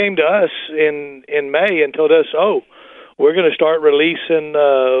so they came to us in May and told us, "Oh, we're going to start releasing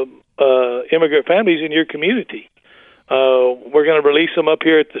immigrant families in your community. We're going to release them up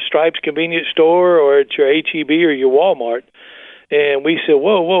here at the Stripes convenience store or at your H-E-B or your Walmart." And we said,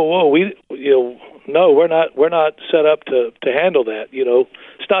 "Whoa! No, we're not set up to handle that.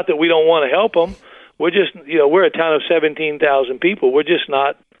 It's not that we don't want to help them. We're just, we're a town of 17,000 people. We're just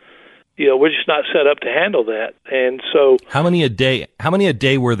not set up to handle that." And so, how many a day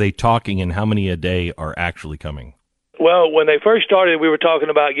were they talking, and how many a day are actually coming? Well, when they first started, we were talking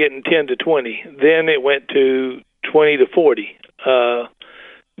about getting 10 to 20. Then it went to 20 to 40.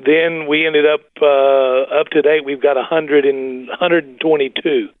 Then we ended up to date. We've got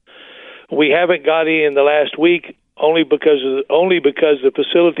 122. We haven't got any in the last week, only because the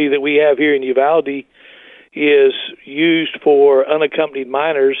facility that we have here in Uvalde is used for unaccompanied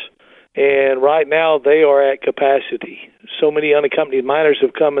minors, and right now they are at capacity. So many unaccompanied minors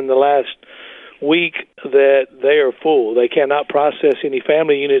have come in the last week that they are full. They cannot process any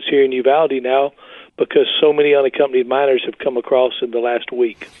family units here in Uvalde now because so many unaccompanied minors have come across in the last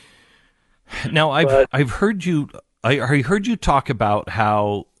week. Now, I've heard you talk about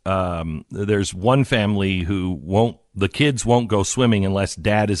how there's one family who the kids won't go swimming unless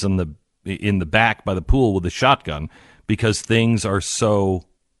dad is in the back by the pool with a shotgun because things are so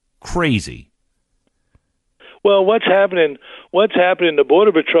crazy. Well, what's happening? The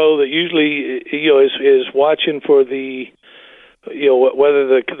Border Patrol that usually is watching for the whether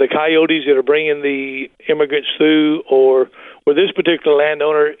the coyotes that are bringing the immigrants through, or where this particular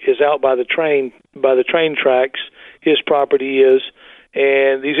landowner is out by the train tracks, his property is,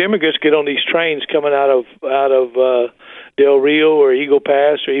 and these immigrants get on these trains coming out of Del Rio or Eagle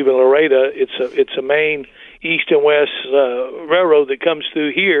Pass or even Laredo. It's a main east and west railroad that comes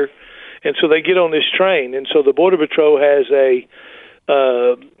through here, and so they get on this train, and so the Border Patrol has a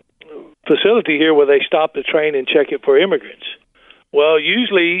facility here where they stop the train and check it for immigrants. Well,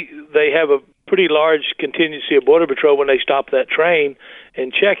 usually they have a pretty large contingency of Border Patrol when they stop that train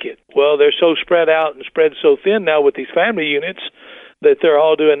and check it. Well, they're so spread out and spread so thin now with these family units that they're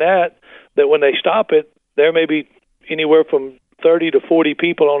all doing that. that when they stop it, there may be anywhere from 30 to 40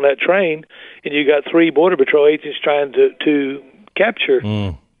 people on that train, and you got 3 Border Patrol agents trying to capture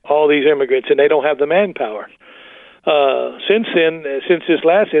all these immigrants, and they don't have the manpower. Since this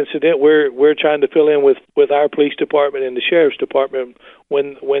last incident, we're trying to fill in with our police department and the sheriff's department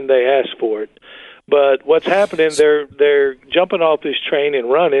when they ask for it. But what's happening? They're jumping off this train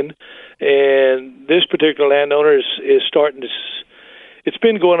and running, and this particular landowner is starting to. It's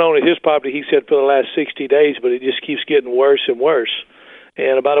been going on at his property, he said, for the last 60 days, but it just keeps getting worse and worse.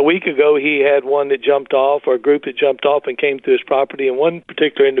 And about a week ago, he had one that jumped off, or a group that jumped off and came to his property, and one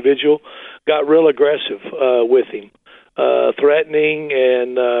particular individual got real aggressive with him, threatening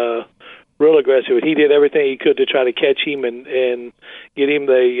and real aggressive. He did everything he could to try to catch him and get him.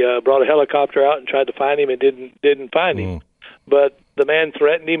 They brought a helicopter out and tried to find him and didn't find him. But the man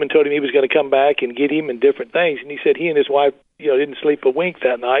threatened him and told him he was going to come back and get him and different things. And he said he and his wife, didn't sleep a wink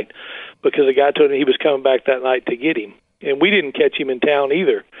that night because the guy told him he was coming back that night to get him. And we didn't catch him in town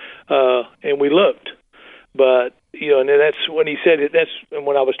either. And we looked. But, and that's when he said it. And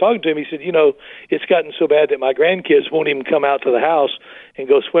when I was talking to him, he said, it's gotten so bad that my grandkids won't even come out to the house and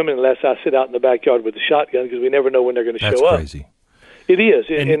go swimming unless I sit out in the backyard with the shotgun because we never know when they're going to show up. That's crazy. It is.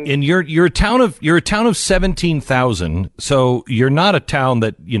 And you're a town of 17,000, so you're not a town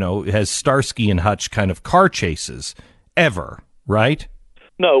that, has Starsky and Hutch kind of car chases ever, right?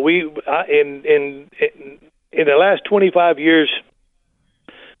 No, in the last 25 years,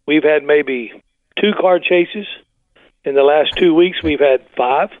 we've had maybe 2 car chases. In the last 2 weeks, we've had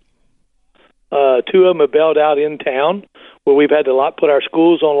 5. 2 of them have bailed out in town where we've had to put our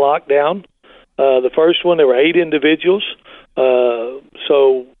schools on lockdown. The first one, there were 8 individuals.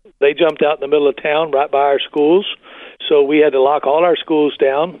 So they jumped out in the middle of town right by our schools. So we had to lock all our schools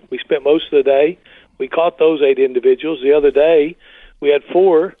down. We spent most of the day. We caught those 8 individuals. The other day, we had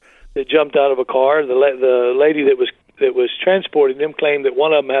 4 that jumped out of a car. The lady that was transporting them claimed that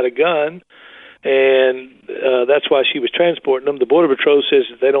one of them had a gun, and that's why she was transporting them. The Border Patrol says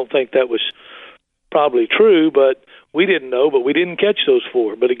that they don't think that was probably true, but we didn't know, but we didn't catch those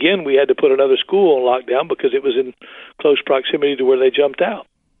 4. But again, we had to put another school on lockdown because it was in close proximity to where they jumped out.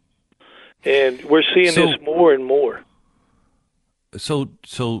 And we're seeing this more and more. So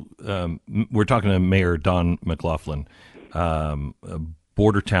we're talking to Mayor Don McLaughlin, a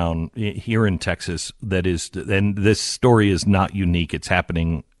border town here in Texas that is, and this story is not unique. It's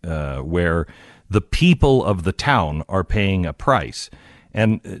happening where the people of the town are paying a price.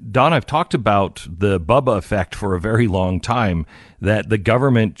 And Don, I've talked about the Bubba effect for a very long time, that the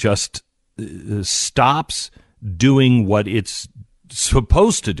government just stops doing what it's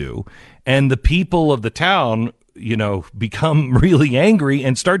supposed to do, and the people of the town, become really angry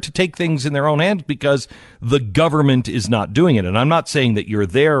and start to take things in their own hands because the government is not doing it. And I'm not saying that you're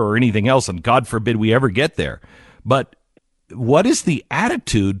there or anything else, and God forbid we ever get there. But what is the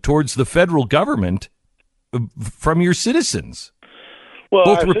attitude towards the federal government from your citizens? Well,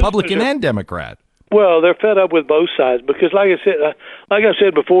 both Republican and Democrat. Well, they're fed up with both sides because, like I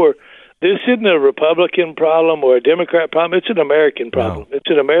said before, this isn't a Republican problem or a Democrat problem. It's an American problem. No. It's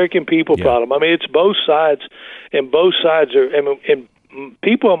an American people problem. I mean, it's both sides, and both sides are. And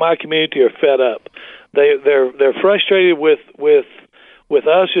people in my community are fed up. They're frustrated with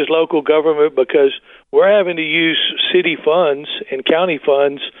us as local government because we're having to use city funds and county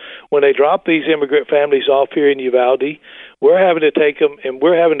funds when they drop these immigrant families off here in Uvalde. We're having to take them, and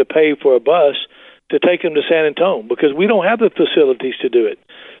we're having to pay for a bus to take them to San Antonio because we don't have the facilities to do it.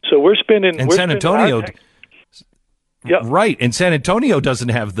 So we're spending. And San Antonio, right? And San Antonio doesn't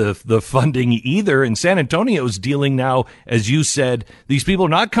have the funding either. And San Antonio is dealing now, as you said, these people are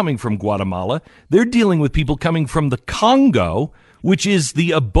not coming from Guatemala. They're dealing with people coming from the Congo, which is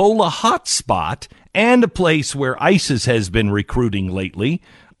the Ebola hotspot and a place where ISIS has been recruiting lately.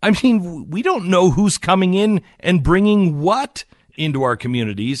 I mean, we don't know who's coming in and bringing what into our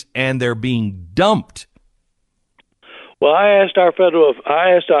communities, and they're being dumped. Well, I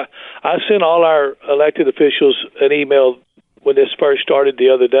sent all our elected officials an email when this first started the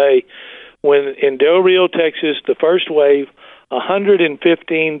other day. When in Del Rio, Texas, the first wave,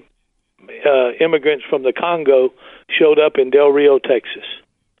 115 immigrants from the Congo showed up in Del Rio, Texas.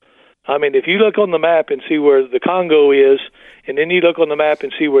 I mean, if you look on the map and see where the Congo is, and then you look on the map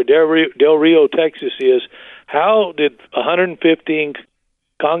and see where Del Rio, Texas is, how did 115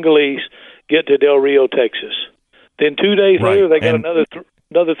 Congolese get to Del Rio, Texas? Then 2 days later, they got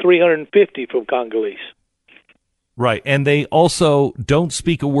another 350 from Congolese. Right, and they also don't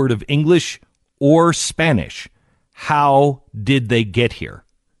speak a word of English or Spanish. How did they get here?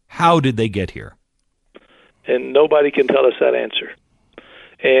 How did they get here? And nobody can tell us that answer.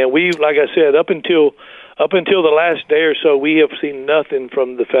 And we, like I said, up until the last day or so, we have seen nothing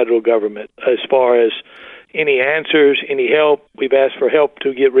from the federal government as far as any answers, any help. We've asked for help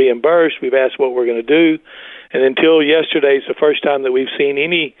to get reimbursed. We've asked what we're going to do. And until yesterday, it's the first time that we've seen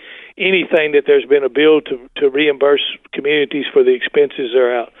anything that there's been a bill to reimburse communities for the expenses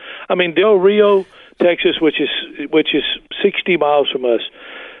they're out. I mean, Del Rio, Texas, which is 60 miles from us,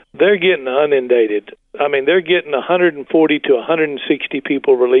 they're getting inundated. I mean, they're getting 140 to 160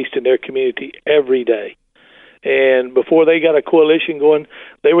 people released in their community every day. And before they got a coalition going,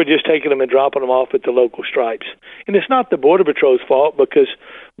 they were just taking them and dropping them off at the local stripes. And it's not the Border Patrol's fault, because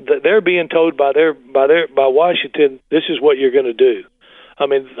they're being told by Washington, this is what you're going to do. I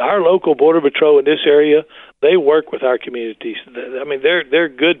mean, our local Border Patrol in this area, they work with our communities. I mean, they're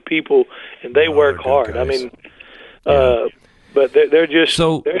good people, and they work hard. Guys. I mean, but they're just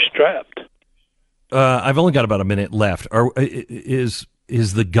they're strapped. I've only got about a minute left.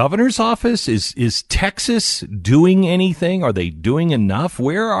 Is the governor's office, is Texas doing anything? Are they doing enough?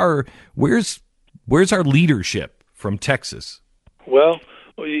 Where's our leadership from Texas? Well,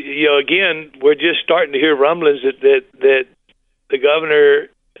 again, we're just starting to hear rumblings that the governor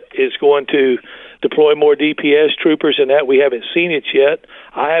is going to deploy more DPS troopers, and that we haven't seen it yet.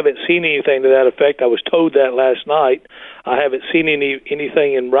 I haven't seen anything to that effect. I was told that last night. I haven't seen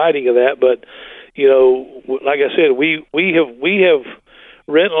anything in writing of that, but like I said, we have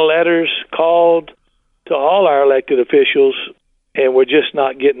written letters, called to all our elected officials, and we're just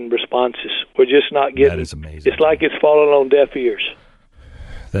not getting responses. We're just not getting. That is amazing. It's like it's falling on deaf ears.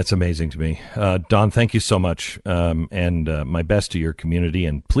 That's amazing to me. Don, thank you so much, and my best to your community.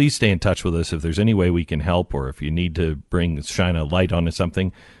 And please stay in touch with us if there's any way we can help, or if you need to shine a light onto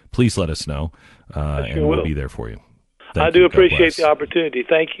something, please let us know, and we'll be there for you. I do appreciate the opportunity.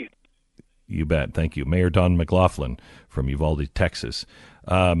 Thank you. You bet. Thank you. Mayor Don McLaughlin from Uvalde, Texas.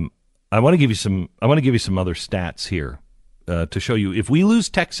 I want to give you some other stats here to show you if we lose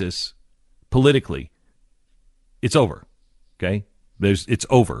Texas politically, it's over. Okay, it's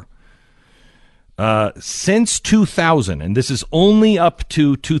over. Since 2000, and this is only up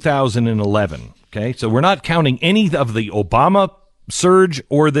to 2011. Okay, so we're not counting any of the Obama surge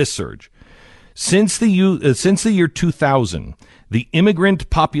or this surge. Since the year 2000, the immigrant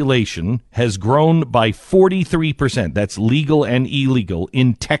population has grown by 43%. That's legal and illegal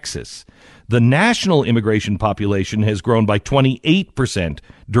in Texas. The national immigration population has grown by 28%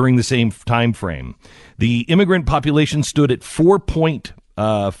 during the same time frame. The immigrant population stood at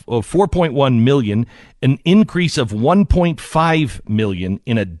 4.1 million, an increase of 1.5 million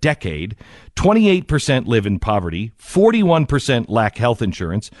in a decade. 28% live in poverty, 41% lack health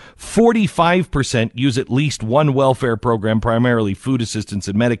insurance, 45% use at least one welfare program, primarily food assistance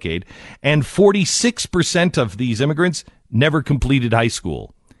and Medicaid, and 46% of these immigrants never completed high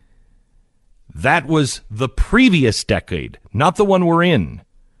school. That was the previous decade, not the one we're in.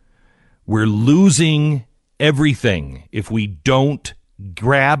 We're losing everything if we don't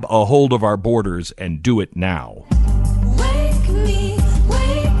grab a hold of our borders and do it now. Wake me,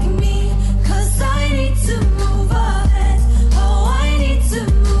 'cause I need to move ahead. Oh, I need to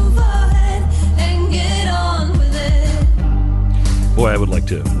move ahead and get on with it. Boy, I would like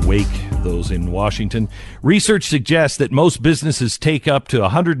to wake those in Washington. Research suggests that most businesses take up to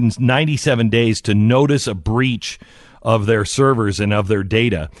 197 days to notice a breach of their servers and of their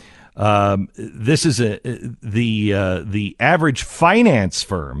data. This is the average finance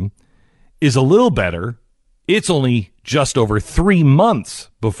firm is a little better. It's only just over 3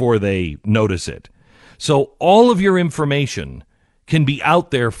 months before they notice it. So all of your information can be out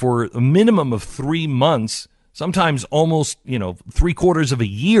there for a minimum of 3 months, sometimes almost, 3/4 of a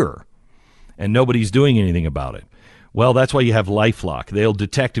year, and nobody's doing anything about it. Well, that's why you have LifeLock. They'll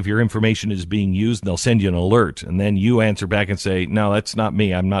detect if your information is being used, and they'll send you an alert. And then you answer back and say, no, that's not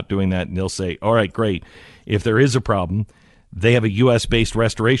me. I'm not doing that. And they'll say, all right, great. If there is a problem, they have a U.S.-based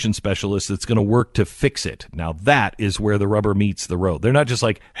restoration specialist that's going to work to fix it. Now, that is where the rubber meets the road. They're not just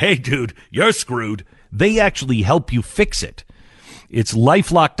like, hey, dude, you're screwed. They actually help you fix it. It's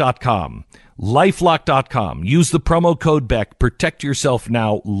LifeLock.com. LifeLock.com. Use the promo code Beck. Protect yourself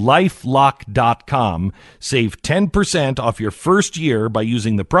now. LifeLock.com. Save 10% off your first year by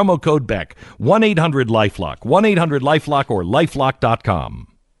using the promo code Beck. 1-800-LifeLock. 1-800-LifeLock or LifeLock.com.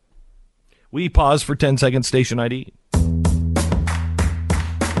 We pause for 10 seconds. Station ID.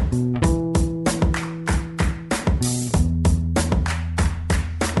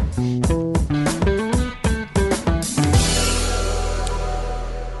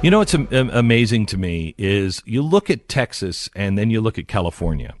 You know what's amazing to me is you look at Texas and then you look at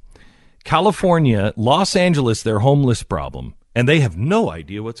California. California, Los Angeles, their homeless problem and they have no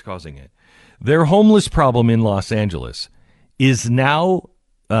idea what's causing it. Their homeless problem in Los Angeles is now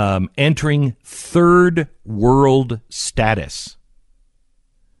entering third world status.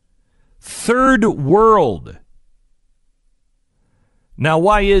 Third world. Now,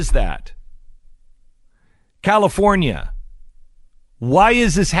 why is that? California, why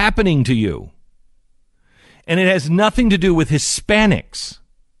is this happening to you? And it has nothing to do with Hispanics.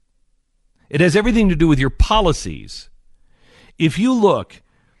 It has everything to do with your policies. If you look,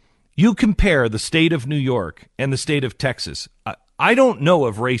 you compare the state of New York and the state of Texas. I don't know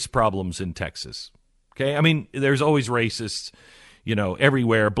of race problems in Texas. Okay? I mean, there's always racists,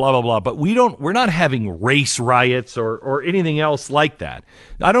 everywhere, blah, blah, blah. But we're not having race riots or anything else like that.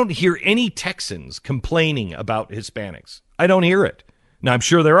 I don't hear any Texans complaining about Hispanics. I don't hear it. Now, I'm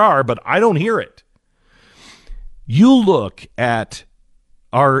sure there are, but I don't hear it. You look at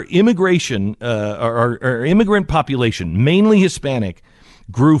our immigration, our immigrant population, mainly Hispanic,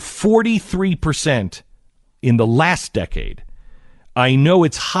 grew 43% in the last decade. I know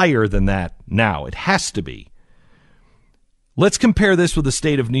it's higher than that now. It has to be. Let's compare this with the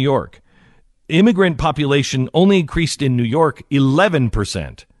state of New York. Immigrant population only increased in New York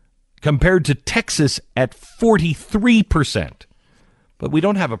 11%, compared to Texas at 43%. But we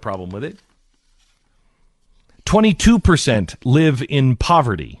don't have a problem with it. 22% live in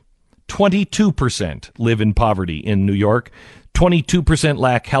poverty. 22% live in poverty in New York. 22%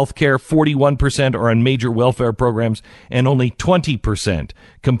 lack health care, 41% are on major welfare programs, and only 20%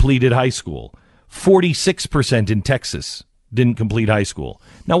 completed high school. 46% in Texas didn't complete high school.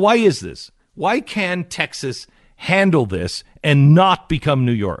 Now, why is this? Why can Texas handle this and not become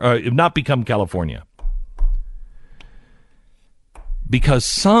not become California? Because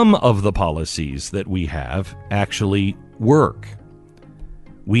some of the policies that we have actually work.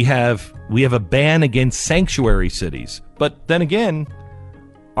 We have a ban against sanctuary cities. But then again,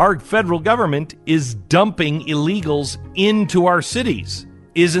 our federal government is dumping illegals into our cities.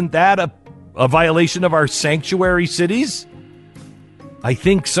 Isn't that a violation of our sanctuary cities? I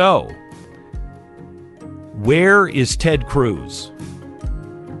think so. Where is Ted Cruz?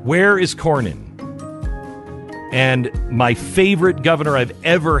 Where is Cornyn? And my favorite governor I've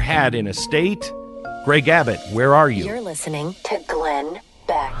ever had in a state, Greg Abbott, where are you? You're listening to Glenn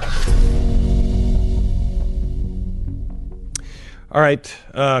Beck. All right,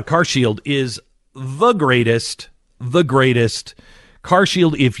 CarShield is the greatest.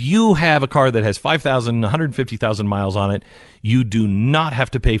 CarShield, if you have a car that has 5,000, 150,000 miles on it, you do not have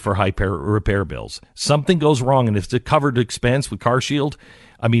to pay for high repair bills. Something goes wrong, and if it's a covered expense with CarShield,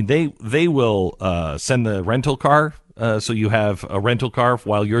 I mean, they will send the rental car, so you have a rental car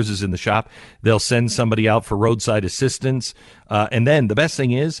while yours is in the shop. They'll send somebody out for roadside assistance, and then the best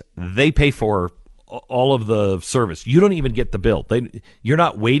thing is they pay for all of the service. You don't even get the bill. You're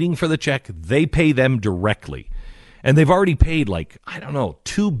not waiting for the check. They pay them directly. And they've already paid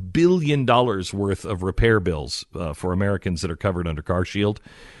 $2 billion worth of repair bills for Americans that are covered under CarShield.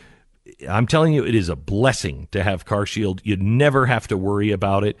 I'm telling you, it is a blessing to have CarShield. You never have to worry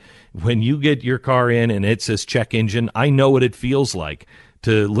about it. When you get your car in and it says check engine, I know what it feels like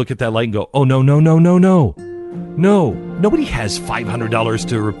to look at that light and go, oh, no. Nobody has $500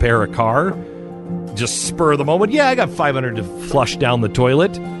 to repair a car. Just spur of the moment. Yeah, I got $500 to flush down the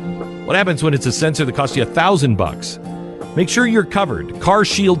toilet. What happens when it's a sensor that costs you $1,000? Make sure you're covered.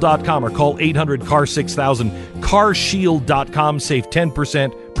 CarShield.com or call 800-CAR-6000. CarShield.com. Save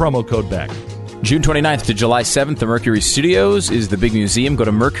 10%. Promo code BECK. June 29th to July 7th, the Mercury Studios is the big museum. Go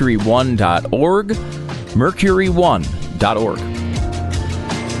to mercury1.org. Mercury1.org.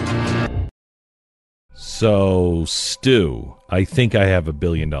 So, Stu, I think I have $1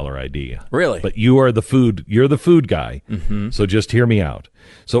 billion idea. Really? But you're the food guy. Mm-hmm. So just hear me out.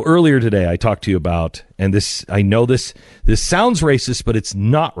 So earlier today, I talked to you about, and I know this sounds racist, but it's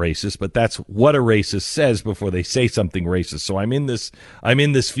not racist, but that's what a racist says before they say something racist. So I'm in this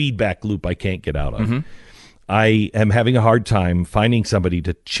feedback loop I can't get out of. Mm-hmm. I am having a hard time finding somebody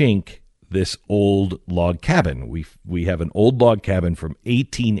to chink this old log cabin. We have an old log cabin from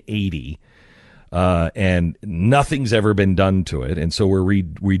 1880. And nothing's ever been done to it, and so we're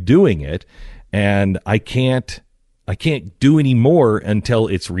redoing it, and I can't do any more until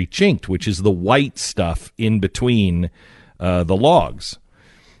it's rechinked, which is the white stuff in between the logs.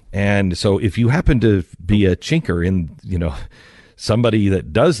 And so if you happen to be a chinker in, somebody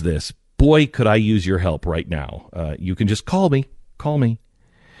that does this, boy, could I use your help right now. You can just call me.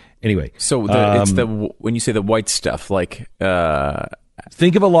 Anyway, so it's when you say the white stuff, like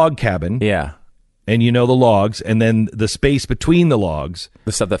think of a log cabin. Yeah. And the logs, and then the space between the logs,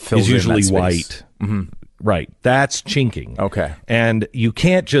 the stuff that fills is usually in that white. Mm-hmm. Right. That's chinking. Okay. And you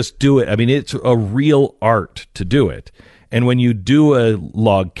can't just do it. I mean, it's a real art to do it. And when you do a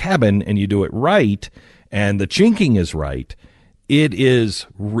log cabin and you do it right, and the chinking is right,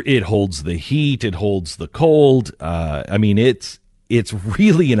 it holds the heat, it holds the cold. I mean, it's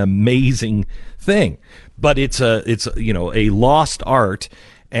really an amazing thing, but it's a lost art.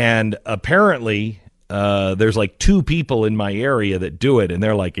 And apparently, there's like 2 people in my area that do it, and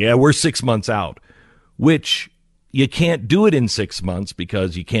they're like, yeah, we're 6 months out, which you can't do it in 6 months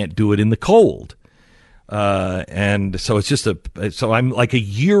because you can't do it in the cold. And so it's just so I'm like a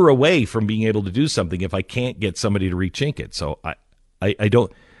year away from being able to do something if I can't get somebody to rechink it. So I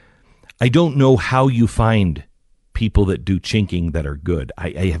don't know how you find people that do chinking that are good.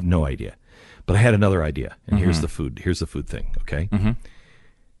 I have no idea, but I had another idea, and here's the food thing. Okay. Mm-hmm.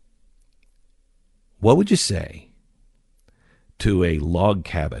 What would you say to a log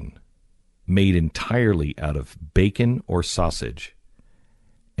cabin made entirely out of bacon or sausage,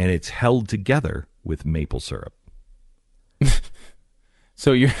 and it's held together with maple syrup? I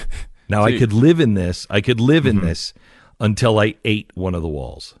could live in this. I could live in this until I ate one of the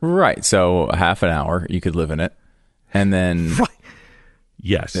walls. Right. So half an hour you could live in it, and then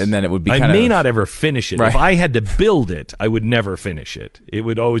yes, and then it would be. I may not ever finish it. Right. If I had to build it, I would never finish it.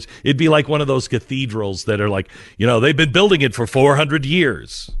 It'd be like one of those cathedrals that are like, they've been building it for 400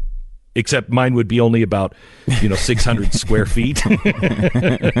 years. Except mine would be only about, 600 square feet.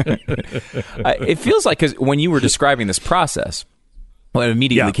 It feels like, because when you were describing this process, what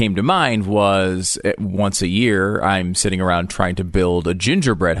immediately came to mind was once a year, I'm sitting around trying to build a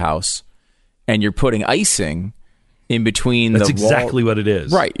gingerbread house, and you're putting icing in between That's the exactly what it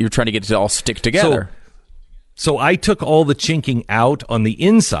is. Right. You're trying to get it to all stick together. So I took all the chinking out on the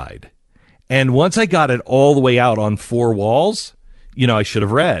inside, and once I got it all the way out on 4 walls, I should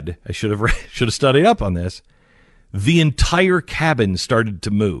have studied up on this. The entire cabin started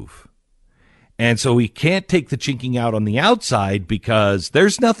to move. And so we can't take the chinking out on the outside because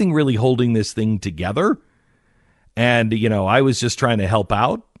there's nothing really holding this thing together. And, I was just trying to help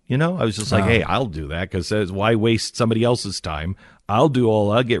out. I was just like, hey, I'll do that because why waste somebody else's time? I'll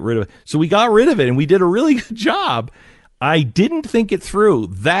get rid of it. So we got rid of it, and we did a really good job. I didn't think it through.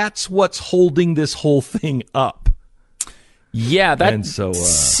 That's what's holding this whole thing up. Yeah, that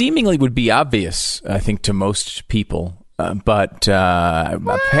seemingly would be obvious, I think, to most people. But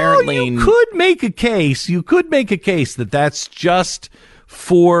apparently, you could make a case. You could make a case that that's just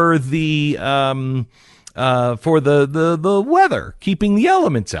for the weather, keeping the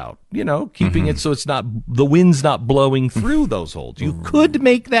elements out. Keeping it so it's not the wind's not blowing through those holes. You could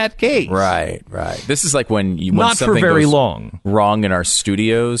make that case. Right. This is like when not for very long wrong in our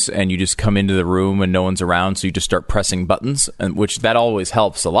studios, and you just come into the room and no one's around, so you just start pressing buttons, and which that always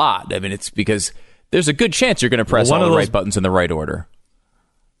helps a lot. I mean, it's because there's a good chance you're going to press all the right buttons in the right order.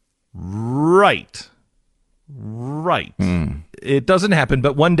 Right. It doesn't happen,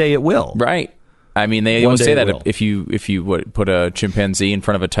 but one day it will. Right. I mean, they always say that if you put a chimpanzee in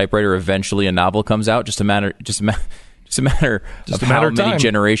front of a typewriter, eventually a novel comes out. Just a matter of how many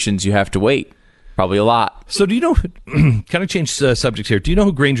generations you have to wait. Probably a lot. So do you know? Kind of change subjects here. Do you know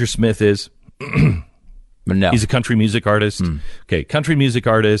who Granger Smith is? No. He's a country music artist. Okay, country music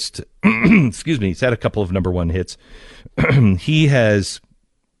artist. Excuse me. He's had a couple of #1 hits.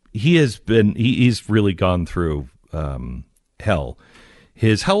 He's really gone through hell.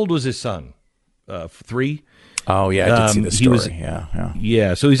 How old was his son? 3. Oh yeah, I did see the story.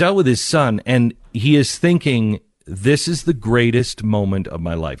 Yeah. So he's out with his son, and he is thinking, "This is the greatest moment of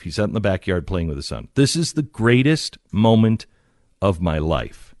my life." He's out in the backyard playing with his son. This is the greatest moment of my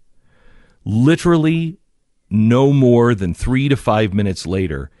life. Literally, no more than 3 to 5 minutes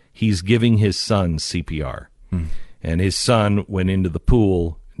later, he's giving his son CPR, and his son went into the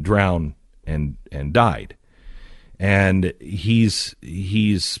pool, drowned, and died. And he's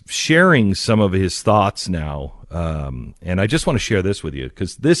sharing some of his thoughts now, and I just want to share this with you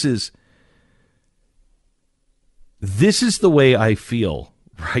because this is the way I feel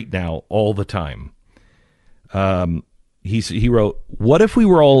right now all the time. He wrote, "What if we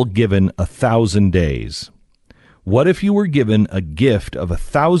were all given 1,000 days? What if you were given a gift of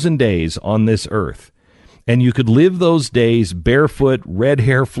 1,000 days on this earth, and you could live those days barefoot, red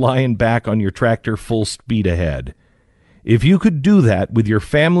hair flying back on your tractor full speed ahead? If you could do that with your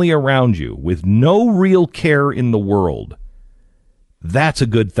family around you, with no real care in the world, that's a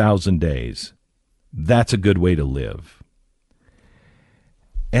good 1,000 days. That's a good way to live."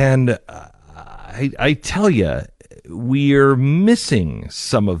 And I tell you, we're missing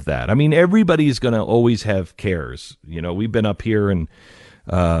some of that. I mean, everybody's going to always have cares. We've been up here and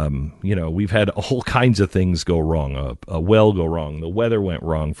We've had all kinds of things go wrong. A well go wrong. The weather went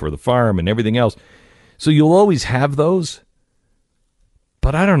wrong for the farm and everything else. So you'll always have those.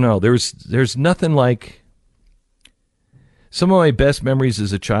 But I don't know. There's nothing like. Some of my best memories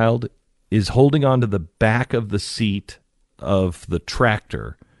as a child is holding on to the back of the seat of the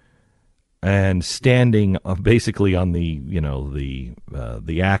tractor and standing basically on the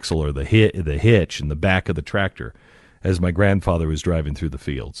axle or the hitch in the back of the tractor as my grandfather was driving through the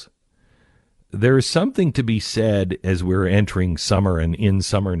fields. There is something to be said as we're entering summer and in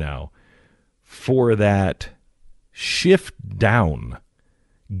summer now for that shift down,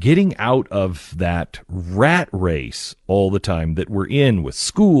 getting out of that rat race all the time that we're in with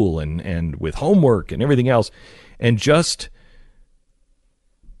school and with homework and everything else, and just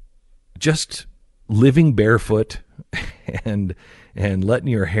living barefoot and letting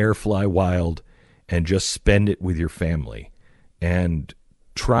your hair fly wild and just spend it with your family and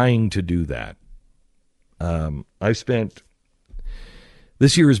trying to do that.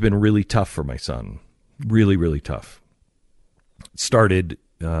 This year has been really tough for my son. Really, really tough. It started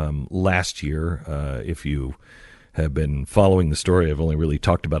last year. If you have been following the story, I've only really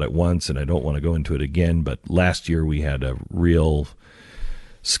talked about it once, and I don't want to go into it again, but last year we had a real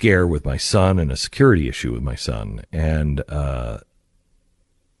scare with my son and a security issue with my son, and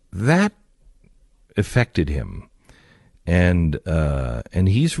that affected him, and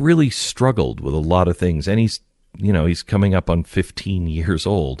he's really struggled with a lot of things, and he's coming up on 15 years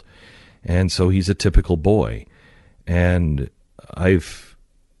old, and so he's a typical boy, and I've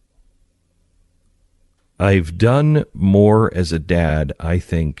done more as a dad, I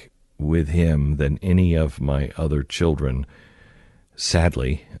think, with him than any of my other children,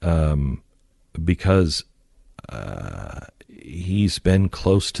 sadly, because he's been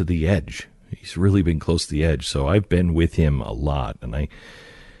close to the edge. He's really been close to the edge. So I've been with him a lot, and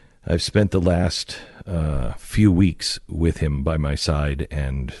I've spent the last few weeks with him by my side,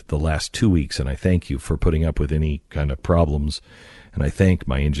 and the last 2 weeks, and I thank you for putting up with any kind of problems, and I thank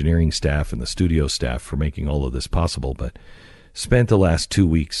my engineering staff and the studio staff for making all of this possible, but spent the last 2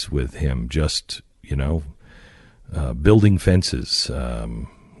 weeks with him just, building fences,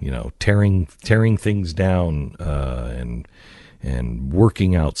 tearing things down, and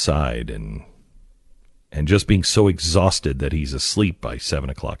working outside, and just being so exhausted that he's asleep by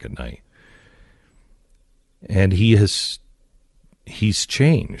 7:00 at night. And he's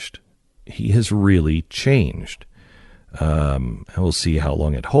changed. He has really changed. We'll see how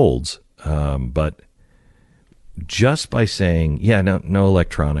long it holds. But just by saying, no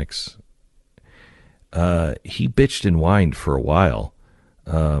electronics, he bitched and whined for a while.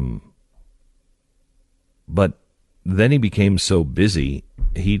 But then he became so busy,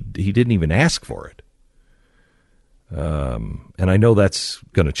 he didn't even ask for it. And I know that's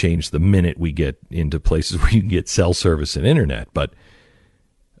going to change the minute we get into places where you can get cell service and internet, but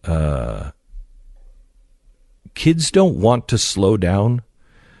kids don't want to slow down,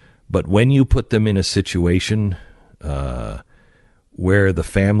 but when you put them in a situation where the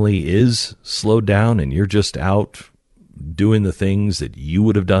family is slowed down and you're just out doing the things that you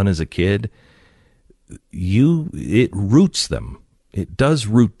would have done as a kid, it roots them. It does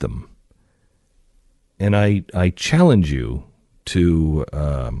root them. And I challenge you to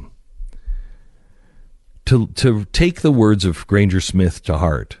take the words of Granger Smith to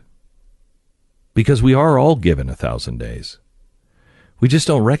heart, because we are all given 1,000 days. We just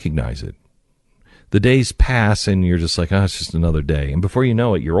don't recognize it. The days pass, and you're just like, it's just another day, and before you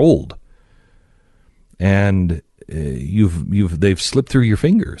know it, you're old, and they've slipped through your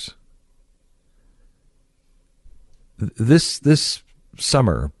fingers. This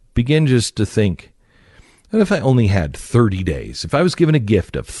summer, begin just to think, what if I only had 30 days? If I was given a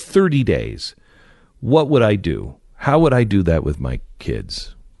gift of 30 days, what would I do? How would I do that with my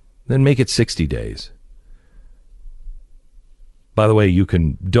kids? Then make it 60 days. By the way, you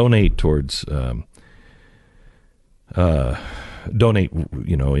can donate towards, in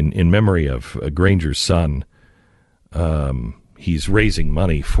memory of Granger's son. He's raising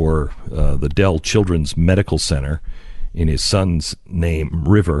money for the Dell Children's Medical Center in his son's name,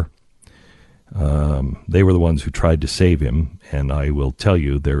 River. They were the ones who tried to save him, and I will tell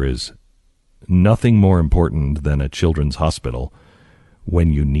you, there is nothing more important than a children's hospital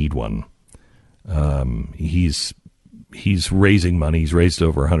when you need one. He's raising money. He's raised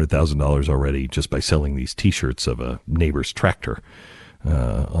over $100,000 already just by selling these T-shirts of a neighbor's tractor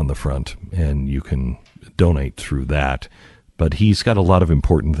on the front, and you can donate through that. But he's got a lot of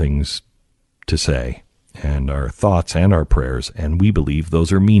important things to say, and our thoughts and our prayers, and we believe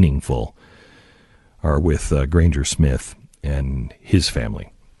those are meaningful, are with Granger Smith. and his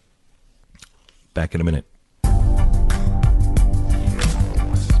family. Back in a minute.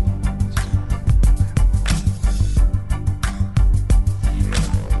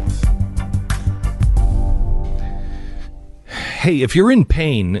 Hey, if you're in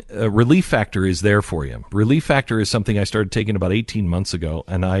pain, Relief Factor is there for you. Relief Factor is something I started taking about 18 months ago,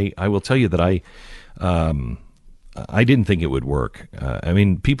 and I will tell you that I didn't think it would work. I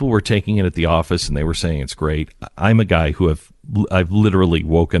mean, people were taking it at the office, and they were saying it's great. I'm a guy who I've literally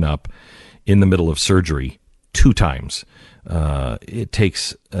woken up in the middle of surgery 2 times. It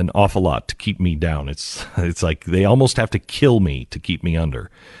takes an awful lot to keep me down. It's like they almost have to kill me to keep me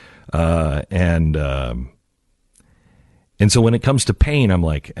under. And so when it comes to pain, I'm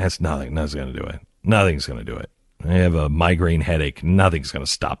like, that's nothing's going to do it. Nothing's going to do it. I have a migraine headache. Nothing's going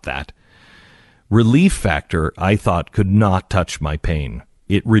to stop that. Relief Factor, I thought, could not touch my pain.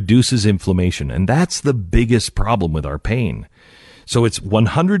 It reduces inflammation, and that's the biggest problem with our pain. So it's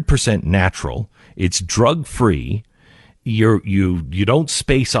 100% natural. It's drug-free. You don't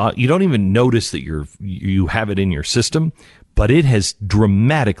space out. You don't even notice that you have it in your system, but it has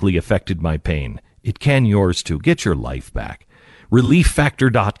dramatically affected my pain. It can yours too. Get your life back.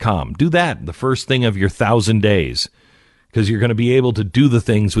 ReliefFactor.com. Do that the first thing of your 1,000 days, because you're going to be able to do the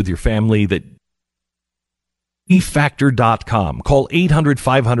things with your family that. ReliefFactor.com. Call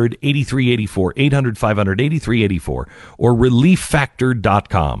 800-500-8384, 800-500-8384, or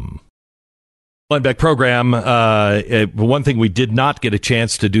ReliefFactor.com. Beck program. One thing we did not get a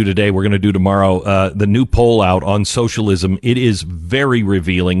chance to do today, we're going to do tomorrow. The new poll out on socialism. It is very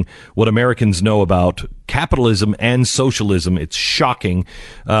revealing what Americans know about capitalism and socialism. It's shocking.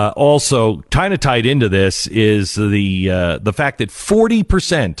 Also, kind of tied into this is the fact that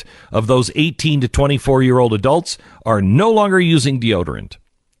 40% of those 18 to 24-year-old adults are no longer using deodorant.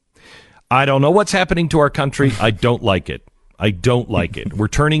 I don't know what's happening to our country. I don't like it. I don't like it. We're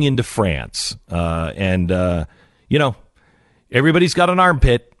turning into France. Everybody's got an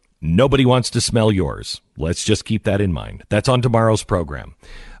armpit. Nobody wants to smell yours. Let's just keep that in mind. That's on tomorrow's program.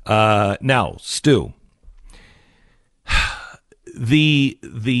 Now, Stu,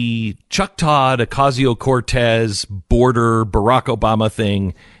 the Chuck Todd, Ocasio-Cortez, border, Barack Obama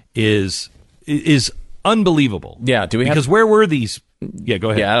thing is unbelievable. Yeah, because where were these? Yeah, go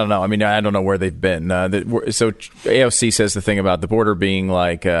ahead. Yeah, I don't know. I mean, I don't know where they've been. So AOC says the thing about the border being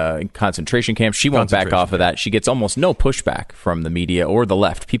like concentration camps. She won't back off of that. She gets almost no pushback from the media or the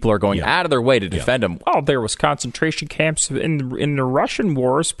left. People are going out of their way to defend them. Well, there was concentration camps in the Russian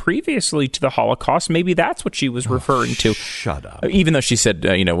wars previously to the Holocaust. Maybe that's what she was referring to. Shut up. Even though she said,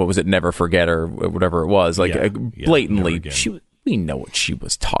 what was it, never forget or whatever it was. Blatantly, we know what she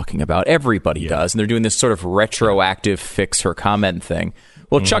was talking about. Everybody does. And they're doing this sort of retroactive fix her comment thing.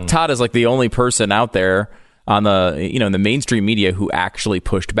 Well, Chuck Todd is like the only person out there on the, in the mainstream media who actually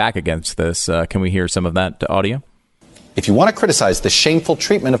pushed back against this. Can we hear some of that audio? If you want to criticize the shameful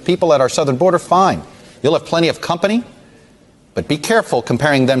treatment of people at our southern border, fine. You'll have plenty of company, but be careful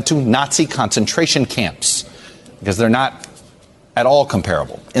comparing them to Nazi concentration camps, because they're not at all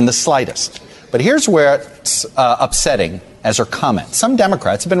comparable in the slightest. But here's where it's upsetting as her comment. Some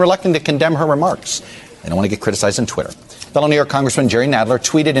Democrats have been reluctant to condemn her remarks. They don't want to get criticized on Twitter. Fellow New York Congressman Jerry Nadler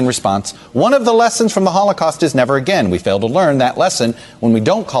tweeted in response, "One of the lessons from the Holocaust is never again. We fail to learn that lesson when we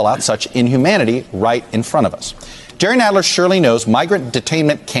don't call out such inhumanity right in front of us." Jerry Nadler surely knows migrant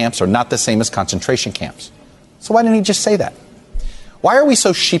detainment camps are not the same as concentration camps. So why didn't he just say that? Why are we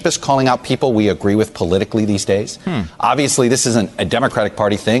so sheepish calling out people we agree with politically these days? Obviously, this isn't a Democratic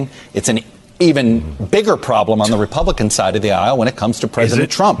Party thing. It's an even bigger problem on the Republican side of the aisle when it comes to President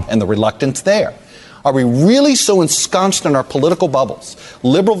Trump and the reluctance there. Are we really so ensconced in our political bubbles,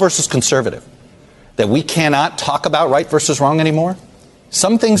 liberal versus conservative, that we cannot talk about right versus wrong anymore?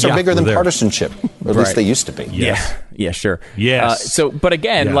 Some things are bigger than partisanship, or at least they used to be. Yeah, sure. Yes. But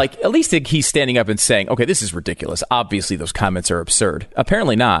again, at least he's standing up and saying, okay, this is ridiculous. Obviously, those comments are absurd.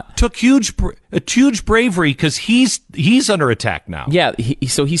 Apparently not. Took huge bravery because he's under attack now. Yeah,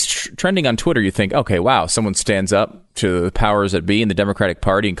 so he's trending on Twitter. You think, okay, wow, someone stands up to the powers that be in the Democratic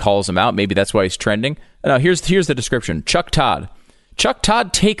Party and calls him out. Maybe that's why he's trending. Now, here's the description. Chuck Todd. Chuck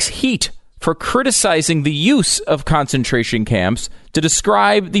Todd takes heat for criticizing the use of concentration camps to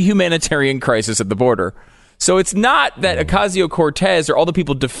describe the humanitarian crisis at the border. So it's not that Ocasio-Cortez or all the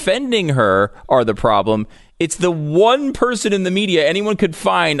people defending her are the problem. It's the one person in the media anyone could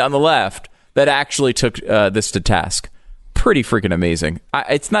find on the left that actually took this to task. Pretty freaking amazing.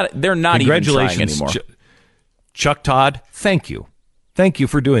 They're not even trying anymore. Chuck Todd, thank you. Thank you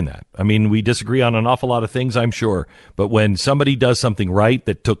for doing that. I mean, we disagree on an awful lot of things, I'm sure. But when somebody does something right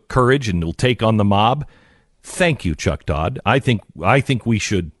that took courage and will take on the mob, Thank you, Chuck Todd. I think we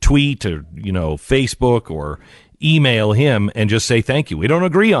should tweet or Facebook or email him and just say thank you. We don't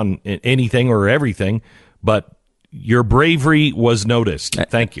agree on anything or everything, but your bravery was noticed.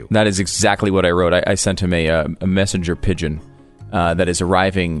 Thank you. That is exactly what I wrote. I sent him a messenger pigeon that is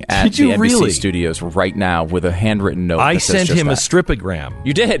arriving at the NBC studios right now with a handwritten note. I sent him a stripogram.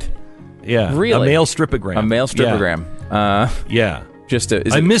 You did? Yeah. Really? A mail stripogram. A mail stripogram. Yeah.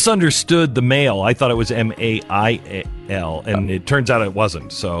 I misunderstood the mail. I thought it was MAIL, and it turns out it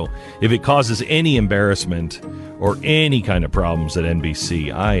wasn't. So if it causes any embarrassment or any kind of problems at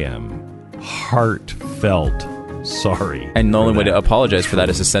NBC, I am heartfelt sorry. And the only way to apologize for that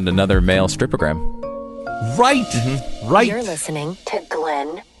is to send another mail stripogram. Right. Mm-hmm. Right. You're listening to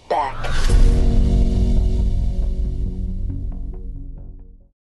Glenn Beck.